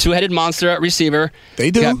 They got the two-headed monster at receiver.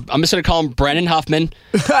 They do. I'm just going to call him Brandon Huffman.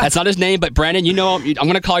 That's not his name, but Brandon, you know him. I'm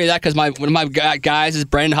going to call you that because one of my guys is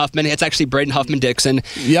Brandon Huffman. It's actually Braden Huffman-Dixon.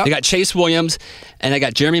 Yep. They got Chase Williams, and they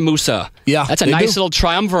got Jeremy Musa. Yeah, that's a nice little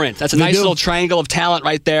triumvirate. That's a nice little triangle of talent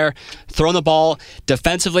right there. Throwing the ball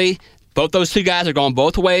defensively. Both those two guys are going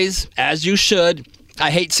both ways, as you should. I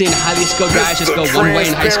hate seeing highly skilled guys just go one way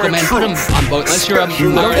in high school, man. Put them on both. Unless you're a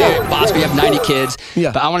boss, we have 90 kids.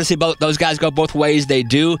 Yeah. But I want to see both those guys go both ways. They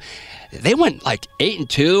do. They went like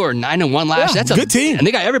 8-2 or 9-1 last year. That's a good team. And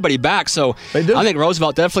they got everybody back. So They do. I think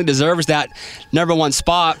Roosevelt definitely deserves that number one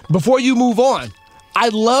spot. Before you move on, I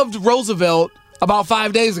loved Roosevelt about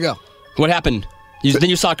 5 days ago. What happened? Then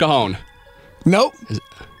you saw Cajon. Nope.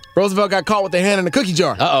 Roosevelt got caught with their hand in the cookie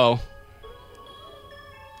jar. Uh-oh.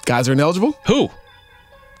 Guys are ineligible. Who?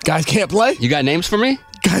 Guys can't play. You got names for me?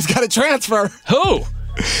 Guys got to transfer. Who?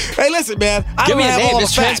 Hey, listen, man. I Give don't me a have name. all the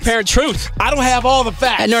It's facts. transparent truth. I don't have all the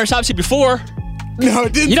facts. I never stopped you before. No,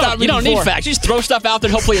 it didn't stop me You don't before. need facts. You just throw stuff out there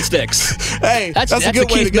and hopefully it sticks. Hey, that's a the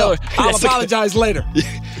good way to Keith go. Miller. I'll That's the- apologize later.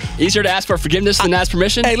 Easier to ask for forgiveness than ask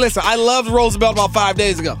permission? Hey, listen, I loved Roosevelt about 5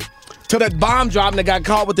 days ago. Till that bomb dropped and they got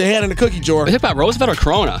caught with their hand in the cookie jar. Are you talking about Roosevelt or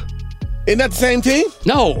Corona? Isn't that the same team?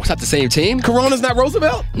 No, it's not the same team. Corona's not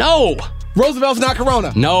Roosevelt? No. Roosevelt's not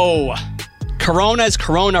Corona. No. Corona is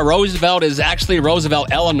Corona. Roosevelt is actually Roosevelt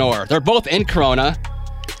Eleanor. They're both in Corona.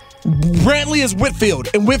 Brantley is Whitfield,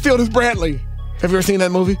 and Whitfield is Brantley. Have you ever seen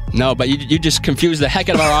that movie? No, but you just confused the heck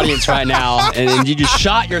out of our audience right now, and you just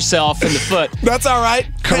shot yourself in the foot. That's all right.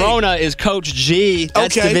 Corona is Coach G.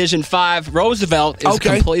 That's Okay. Division 5. Roosevelt is Okay.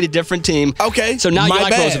 a completely different team. Okay. So now you My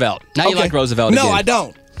like bad. Roosevelt. Now you Okay. like Roosevelt No, again. I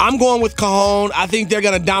don't. I'm going with Cajon. I think they're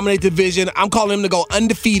going to dominate the division. I'm calling them to go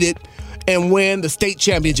undefeated and win the state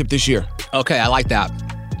championship this year. Okay, I like that.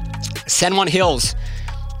 San Juan Hills.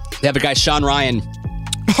 They have a guy, Sean Ryan.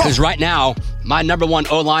 Because right now, my number one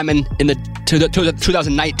O-lineman in the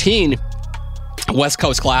 2019 West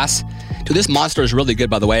Coast class. Dude, this monster is really good,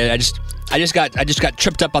 by the way. I just got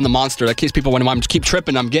tripped up on the monster. In case people wonder why I'm just keep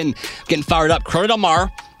tripping, I'm getting fired up. Corona Del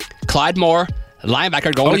Mar, Clyde Moore,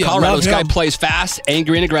 linebacker going to Colorado. love This guy him. plays fast,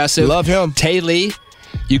 angry, and aggressive. Love him. Tay Lee,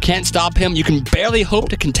 you can't stop him. You can barely hope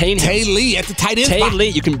to contain him. Tay Lee at the tight end Tay spot. Lee,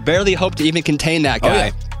 you can barely hope to even contain that guy.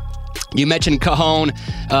 yeah. You mentioned Cajon.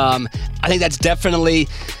 I think that's definitely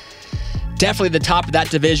the top of that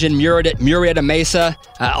division. Murrieta Mesa.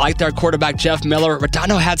 I like their quarterback, Jeff Miller.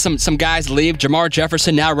 Redondo had some guys leave. Jamar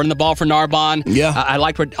Jefferson now running the ball for Narbonne. Yeah. I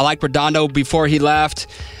like Redondo before he left.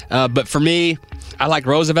 But for me, I like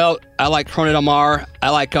Roosevelt. I like Corona Del Mar. I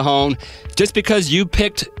like Cajon. Just because you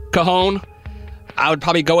picked Cajon, I would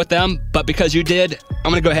probably go with them. But because you did,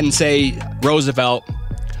 I'm going to go ahead and say Roosevelt,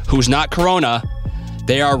 who's not Corona.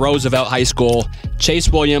 They are Roosevelt High School. Chase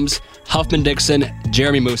Williams, Huffman-Dixon,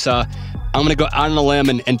 Jeremy Musa. I'm going to go out on a limb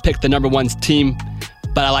and pick the number one team,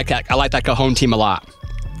 but I like that Cajon team a lot.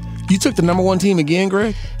 You took the number one team again,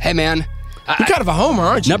 Greg? Hey, man. You're kind of a homer,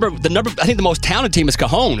 aren't you? I think the most talented team is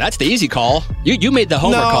Cajon. That's the easy call. You made the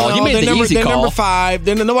homer call. You made the easy they're call. number 5.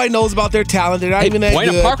 Nobody knows about their talent. They're not even that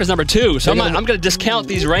Buena good. Park is number 2, so I'm going to discount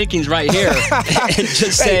these rankings right here and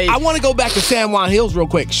just say. Hey, I want to go back to San Juan Hills real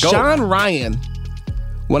quick. Sean Ryan,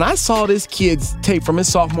 when I saw this kid's tape from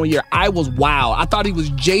his sophomore year, I was wow. I thought he was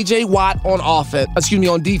J.J. Watt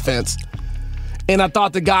on defense. And I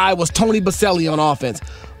thought the guy was Tony Baselli on offense.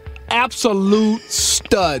 Absolute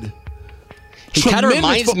stud. He kind of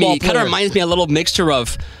Tremendous reminds me a little mixture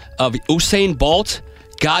of Usain Bolt,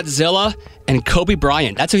 Godzilla, and Kobe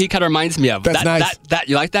Bryant. That's who he kind of reminds me of. That's nice.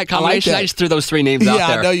 You like that combination? that. I just threw those 3 names out there.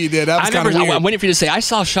 Yeah, I know you did. That was kinda weird. I'm waiting for you to say, I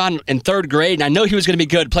saw Sean in 3rd grade, and I know he was going to be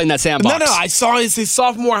good playing that sandbox. No, I saw his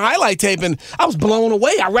sophomore highlight tape, and I was blown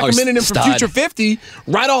away. I recommended him for stud. Future 50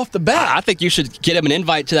 right off the bat. I think you should get him an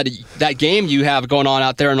invite to that game you have going on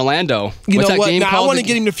out there in Orlando. You What's know that what? game Now, I called? want to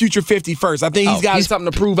get him to Future 50 first. I think he's got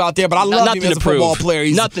something to prove out there, but I love him as a football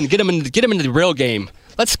player. Nothing. Get him into the real game.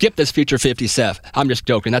 Let's skip this Future 50 stuff. I'm just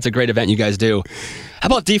joking. That's a great event you guys do. How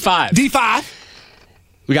about D5? D5.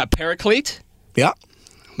 We got Paraclete. Yeah.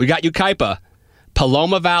 We got Ukaipa,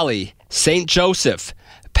 Paloma Valley, St. Joseph,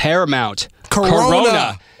 Paramount,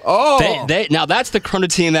 Corona. Oh. Now that's the Corona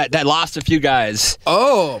team that lost a few guys.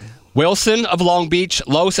 Oh. Wilson of Long Beach,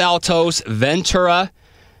 Los Altos, Ventura.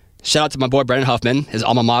 Shout out to my boy Brandon Huffman, his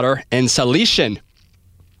alma mater, and Salesian.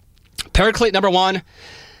 Paraclete number 1.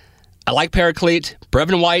 I like Paraclete.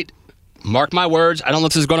 Brevin White, mark my words. I don't know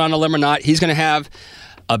if this is going on a limb or not. He's going to have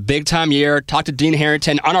a big-time year. Talked to Dean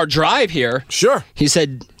Harrington on our drive here. Sure. He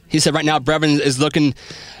said right now Brevin is looking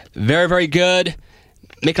very, very good.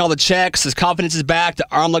 making all the checks. His confidence is back. The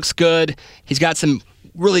arm looks good. He's got some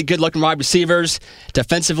really good-looking wide receivers.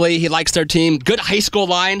 Defensively, he likes their team. Good high school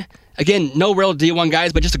line. Again, no real D1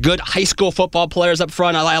 guys, but just a good high school football players up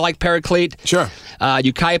front. I like Paraclete. Sure.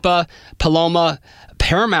 Ukaipa, Paloma,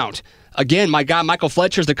 Paramount. Again, my guy Michael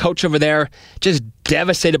Fletcher's the coach over there. Just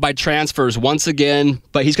devastated by transfers once again,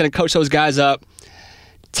 but he's going to coach those guys up.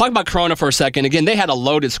 Talk about Corona for a second. Again, they had a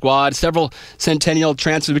loaded squad, several Centennial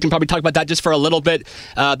transfers. We can probably talk about that just for a little bit.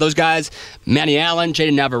 Those guys, Manny Allen,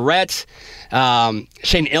 Jaden Navarrete,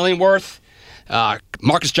 Shane Illingworth,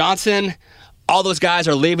 Marcus Johnson, all those guys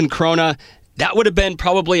are leaving Corona. That would have been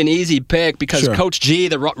probably an easy pick because Sure. Coach G,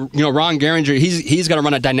 Ron Gehringer, he's going to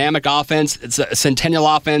run a dynamic offense. It's a Centennial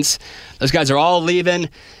offense. Those guys are all leaving.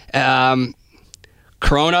 Corona,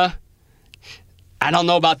 I don't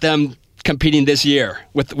know about them competing this year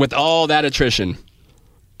with all that attrition.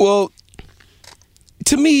 Well,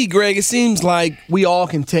 to me, Greg, it seems like we all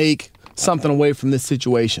can take something away from this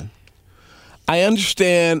situation. I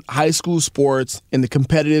understand high school sports and the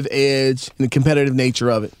competitive edge and the competitive nature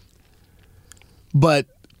of it. But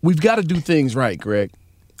we've got to do things right, Greg.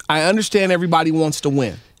 I understand everybody wants to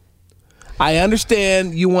win. I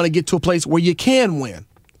understand you want to get to a place where you can win.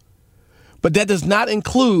 But that does not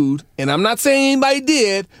include, and I'm not saying anybody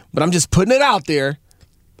did, but I'm just putting it out there,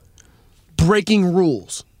 breaking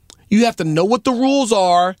rules. You have to know what the rules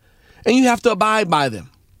are, and you have to abide by them.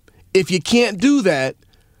 If you can't do that,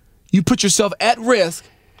 you put yourself at risk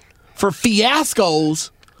for fiascos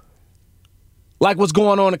like what's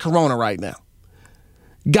going on in Corona right now.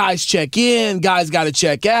 Guys check in, guys got to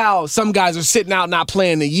check out. Some guys are sitting out not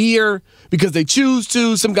playing a year because they choose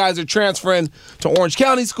to. Some guys are transferring to Orange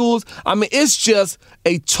County schools. I mean, it's just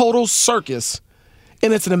a total circus,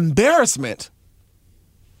 and it's an embarrassment.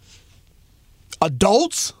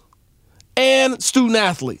 Adults and student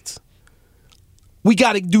athletes. We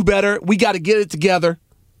got to do better. We got to get it together.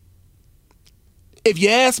 If you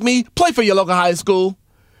ask me, play for your local high school.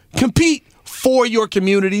 Compete for your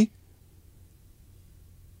community.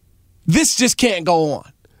 This just can't go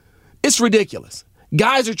on. It's ridiculous.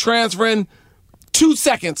 Guys are transferring 2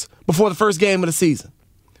 seconds before the first game of the season.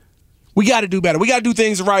 We got to do better. We got to do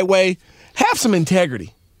things the right way. Have some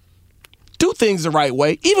integrity. Do things the right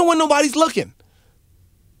way, even when nobody's looking.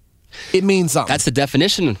 It means something. That's the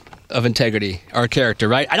definition of integrity or character,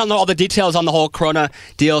 right? I don't know all the details on the whole Corona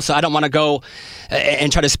deal, so I don't want to go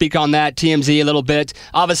and try to speak on that, TMZ, a little bit.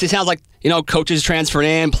 Obviously, it sounds like, coaches transferring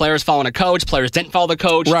in, players following a coach, players didn't follow the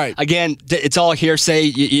coach. Right. Again, it's all hearsay.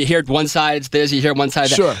 You hear one side, it's this, you hear one side,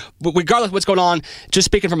 Sure. that. But regardless of what's going on, just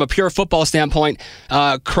speaking from a pure football standpoint,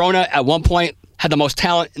 Corona at one point had the most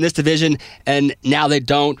talent in this division, and now they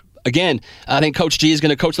don't. Again, I think Coach G is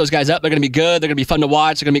going to coach those guys up. They're going to be good. They're going to be fun to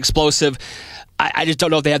watch. They're going to be explosive. I just don't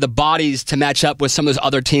know if they have the bodies to match up with some of those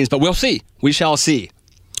other teams, but we'll see. We shall see.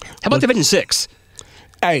 How about Division 6?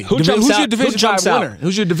 Hey, Who's your out? Division Who jumps 5 out? winner?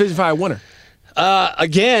 Who's your Division 5 winner?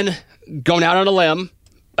 Again, going out on a limb,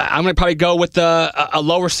 I'm going to probably go with a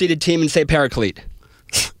lower-seeded team and say Paraclete.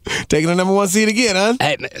 Taking the number 1 seed again, huh?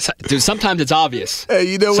 Hey, dude, sometimes it's obvious.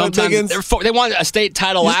 Hey, you know what, Sometimes Biggins? they won a state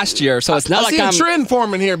title last year, so it's not I like see I'm... a trend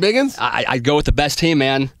forming here, Biggins. I go with the best team,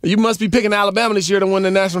 man. You must be picking Alabama this year to win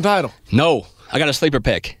the national title. No, I got a sleeper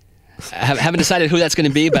pick. I haven't decided who that's going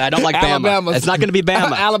to be, but I don't like Bama. Alabama's- It's not going to be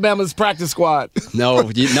Bama. Alabama's practice squad.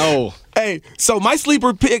 No. Hey, so my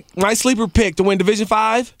sleeper pick to win Division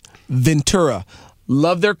 5, Ventura.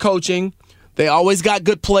 Love their coaching. They always got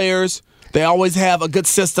good players. They always have a good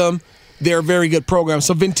system. They're a very good program.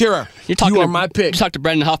 So Ventura, you are my pick. You talked to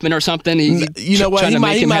Brendan Huffman or something? You know what? He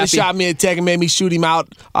might have shot me a tag and made me shoot him out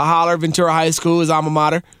a holler. Ventura High School, his alma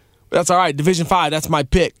mater. That's all right. Division 5, that's my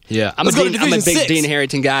pick. Yeah, I'm a big 6. Dean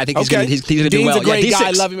Harrington guy. I think he's Okay. going to do well. Dean's a great D6. guy.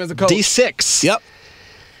 I love him as a coach. D6. Yep.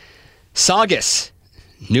 Saugus,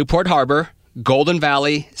 Newport Harbor, Golden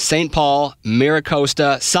Valley, St. Paul,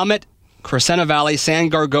 Miracosta, Summit, Crescenta Valley, San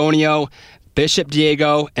Gorgonio, Bishop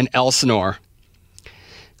Diego, and Elsinore.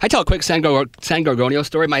 I tell a quick San Gorgonio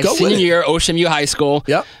story. My senior year, Ocean View High School.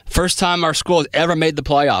 Yep. First time our school has ever made the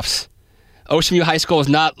playoffs. Ocean View High School is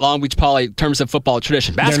not Long Beach Poly in terms of football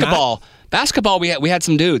tradition. Basketball, we had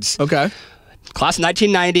some dudes. Okay. Class of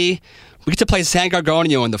 1990, we get to play San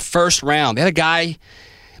Gorgonio in the first round. They had a guy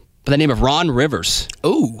by the name of Ron Rivers.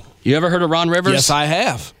 Ooh. You ever heard of Ron Rivers? Yes, I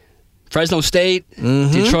have. Fresno State,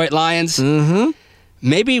 Detroit Lions. Mm-hmm.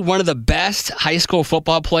 Maybe one of the best high school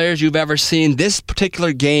football players you've ever seen. This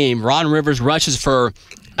particular game, Ron Rivers rushes for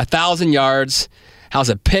 1,000 yards, has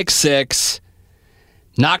a pick six,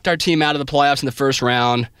 knocked our team out of the playoffs in the first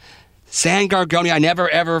round. San Gorgonio, I never,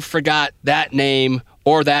 ever forgot that name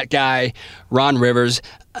or that guy, Ron Rivers.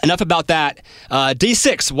 enough about that.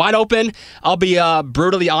 D6, wide open. I'll be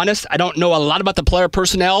brutally honest. I don't know a lot about the player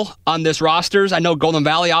personnel on this rosters. I know Golden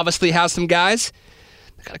Valley obviously has some guys.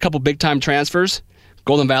 Got a couple big-time transfers.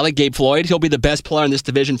 Golden Valley, Gabe Floyd. He'll be the best player in this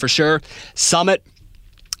division for sure. Summit,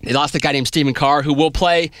 they lost a guy named Stephen Carr who will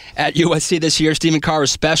play at USC this year. Stephen Carr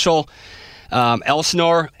is special.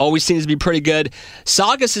 Elsinore always seems to be pretty good.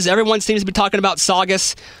 Saugus, everyone seems to be talking about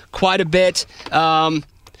Saugus quite a bit.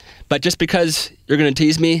 But just because you're going to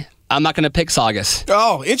tease me, I'm not going to pick Saugus.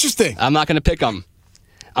 Oh, interesting. I'm not going to pick them.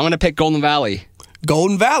 I'm going to pick Golden Valley.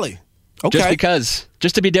 Golden Valley. Okay. Just because.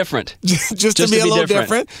 Just to be different. just to be a little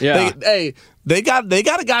different. Yeah. They got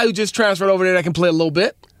a guy who just transferred over there that can play a little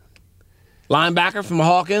bit. Linebacker from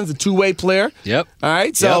Hawkins, a two-way player. Yep. All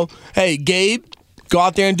right. So, Hey, Gabe, go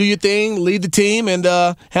out there and do your thing, lead the team, and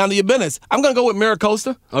handle your business. I'm going to go with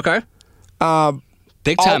Maricosta. Okay.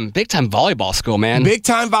 Big time volleyball school, man. Big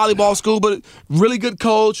time volleyball school, but really good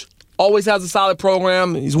coach. Always has a solid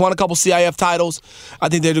program. He's won a couple CIF titles. I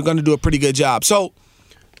think they're going to do a pretty good job. So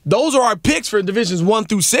those are our picks for divisions 1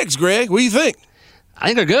 through 6, Greg. What do you think? I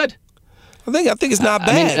think they're good. I think it's not bad.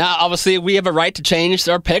 I mean, obviously, we have a right to change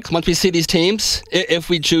our picks once we see these teams, if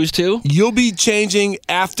we choose to. You'll be changing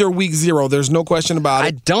after week 0. There's no question about it.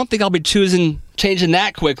 I don't think I'll be changing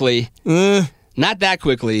that quickly. Not that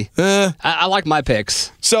quickly. I like my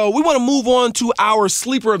picks. So we want to move on to our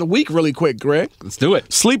Sleeper of the Week really quick, Greg. Let's do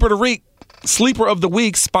it. Sleeper of the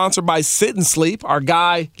Week, sponsored by Sit and Sleep. Our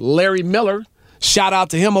guy, Larry Miller. Shout out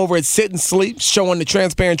to him over at Sit and Sleep, showing the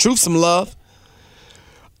Transparent Truth some love.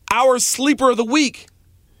 Our Sleeper of the Week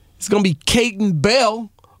is going to be Caden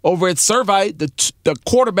Bell over at Servite, the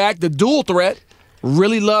quarterback, the dual threat.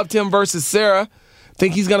 Really loved him versus Sarah.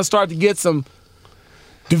 Think he's going to start to get some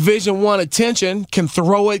Division I attention. Can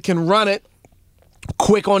throw it, can run it.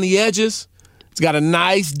 Quick on the edges. He's got a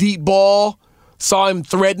nice deep ball. Saw him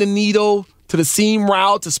thread the needle to the seam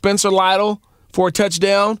route to Spencer Lytle for a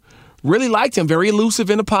touchdown. Really liked him. Very elusive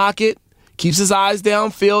in the pocket. Keeps his eyes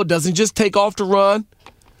downfield. Doesn't just take off to run.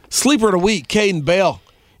 Sleeper of the Week, Caden Bell.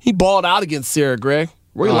 He balled out against Sarah, Greg.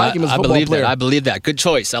 Really like him as a football player. I believe that. Good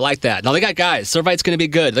choice. I like that. Now, they got guys. Servite's going to be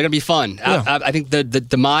good. They're going to be fun. Yeah. I think the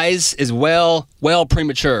demise is well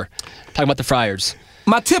premature. Talking about the Friars.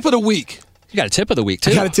 My tip of the week. You got a tip of the week,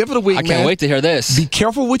 too. I got a tip of the week, I can't wait to hear this. Be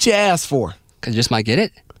careful what you ask for. Because you just might get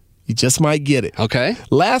it? You just might get it. Okay.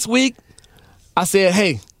 Last week, I said,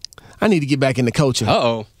 hey, I need to get back into coaching.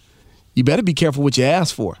 Uh-oh. You better be careful what you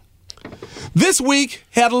ask for. This week,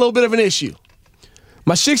 had a little bit of an issue.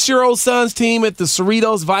 My 6-year-old son's team at the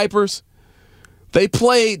Cerritos Vipers, they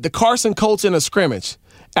played the Carson Colts in a scrimmage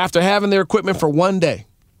after having their equipment for one day.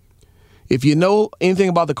 If you know anything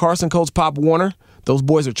about the Carson Colts, Pop Warner, those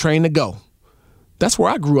boys are trained to go. That's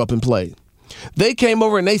where I grew up and played. They came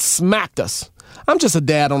over and they smacked us. I'm just a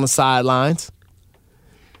dad on the sidelines.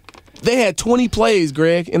 They had 20 plays,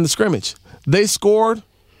 Greg, in the scrimmage. They scored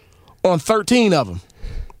on 13 of them.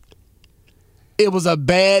 It was a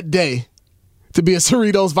bad day to be a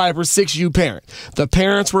Cerritos Vipers 6U parent. The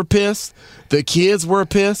parents were pissed. The kids were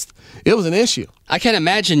pissed. It was an issue. I can't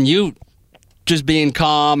imagine you just being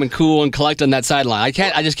calm and cool and collected on that sideline.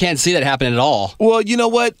 I just can't see that happening at all. Well, you know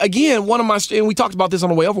what? Again, and we talked about this on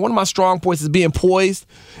the way over, one of my strong points is being poised,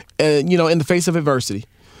 in the face of adversity.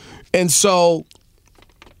 And so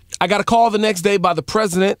I got a call the next day by the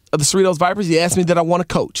president of the Cerritos Vipers. He asked me that I want to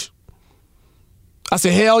coach. I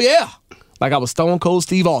said, hell yeah. Like I was Stone Cold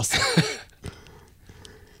Steve Austin.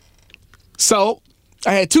 So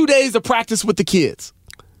I had 2 days of practice with the kids.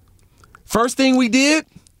 First thing we did,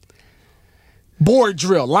 board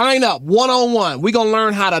drill, line up, one-on-one. We're going to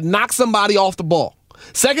learn how to knock somebody off the ball.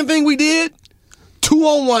 Second thing we did,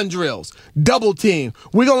 2-on-1 drills, double team.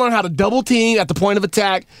 We're going to learn how to double team at the point of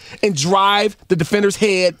attack and drive the defender's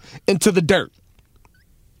head into the dirt.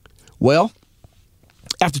 Well,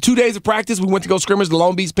 after 2 days of practice, we went to go scrimmage the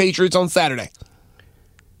Long Beach Patriots on Saturday.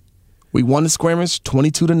 We won the scrimmage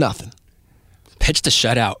 22-0. Pitched a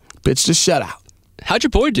shutout. How'd your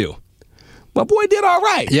boy do? My boy did all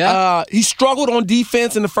right. Yeah. He struggled on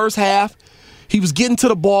defense in the first half. He was getting to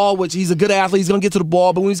the ball, which he's a good athlete. He's going to get to the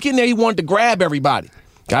ball. But when he was getting there, he wanted to grab everybody.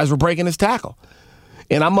 Guys were breaking his tackle.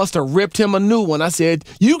 And I must have ripped him a new one. I said,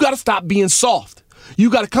 you got to stop being soft. You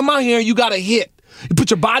got to come out here and you got to hit. You put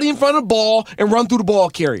your body in front of the ball and run through the ball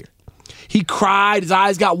carrier. He cried. His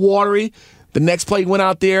eyes got watery. The next play, he went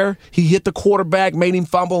out there. He hit the quarterback, made him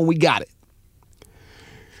fumble, and we got it.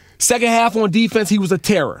 Second half on defense, he was a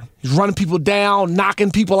terror. He's running people down,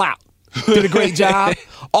 knocking people out. Did a great job.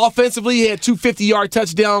 Offensively, he had 2 50-yard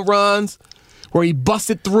touchdown runs where he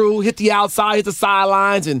busted through, hit the outside, hit the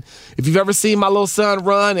sidelines. And if you've ever seen my little son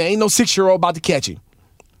run, there ain't no 6-year-old about to catch him.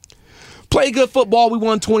 Played good football. We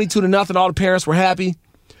won 22-0. All the parents were happy.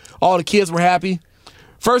 All the kids were happy.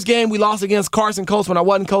 First game we lost against Carson Colts when I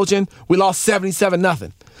wasn't coaching. We lost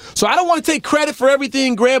 77-0. So I don't want to take credit for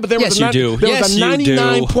everything, Greg, but there was a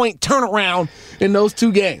 99-point turnaround in those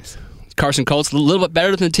 2 games. Carson Colts a little bit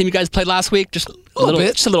better than the team you guys played last week. Just a little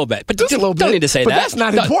bit. Just a little bit. But just a little bit. Don't need to say but that. That's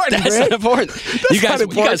not important, That's not important. You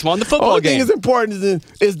guys won the football Only game. thing that's important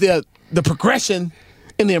is the progression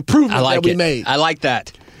and the improvement that we made. I like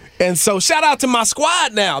that. And so shout out to my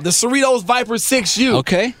squad now, the Cerritos Vipers 6U.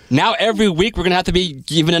 Okay. Now every week we're going to have to be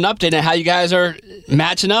giving an update on how you guys are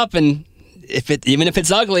matching up. And even if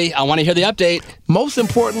it's ugly, I want to hear the update. Most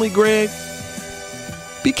importantly, Greg,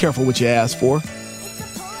 be careful what you ask for.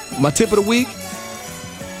 My tip of the week,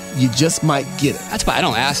 you just might get it. That's why I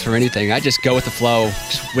don't ask for anything. I just go with the flow.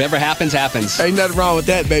 Just whatever happens, happens. Ain't nothing wrong with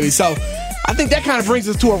that, baby. So I think that kind of brings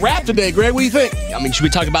us to a wrap today, Greg. What do you think? I mean, should we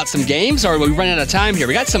talk about some games, or are we running out of time here?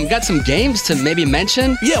 We got some games to maybe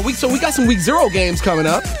mention. Yeah, we got some Week 0 games coming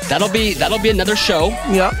up. That'll be another show.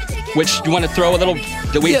 Yeah. Which you want to throw a little?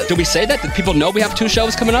 Did we say that? Did people know we have 2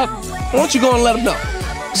 shows coming up? Why don't you go and let them know?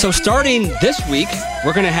 So starting this week,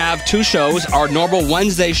 we're going to have 2 shows. Our normal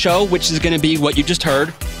Wednesday show, which is going to be what you just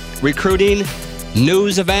heard, recruiting,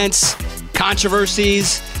 news events,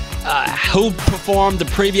 controversies, who performed the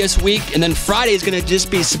previous week. And then Friday is going to just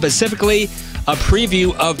be specifically a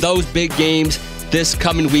preview of those big games this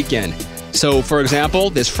coming weekend. So, for example,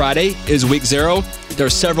 this Friday is Week 0. There are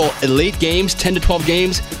several elite games, 10 to 12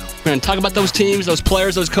 games. We're going to talk about those teams, those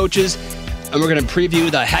players, those coaches, and we're going to preview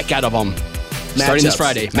the heck out of them. Starting this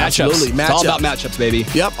Friday. Matchups. Absolutely. It's all about matchups, baby.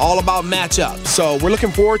 Yep, all about matchups. So we're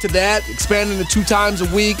looking forward to that, expanding to 2 times a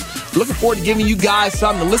week. Looking forward to giving you guys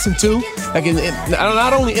something to listen to that can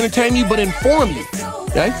not only entertain you, but inform you.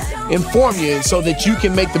 Okay? Inform you so that you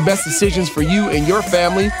can make the best decisions for you and your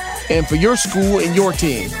family and for your school and your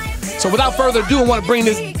team. So without further ado, I want to bring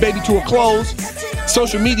this baby to a close.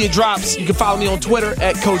 Social media drops. You can follow me on Twitter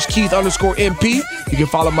at Coach Keith_MP. You can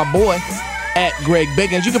follow my boy at Greg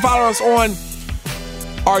Biggins. You can follow us on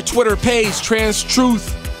our Twitter page,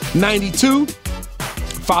 TransTruth92.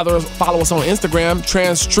 Follow us on Instagram,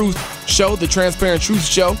 TransTruth Show, the Transparent Truth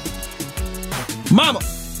Show. Mama,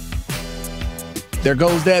 there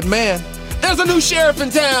goes that man. There's a new sheriff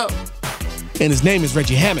in town, and his name is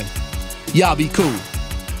Reggie Hammond. Y'all be cool.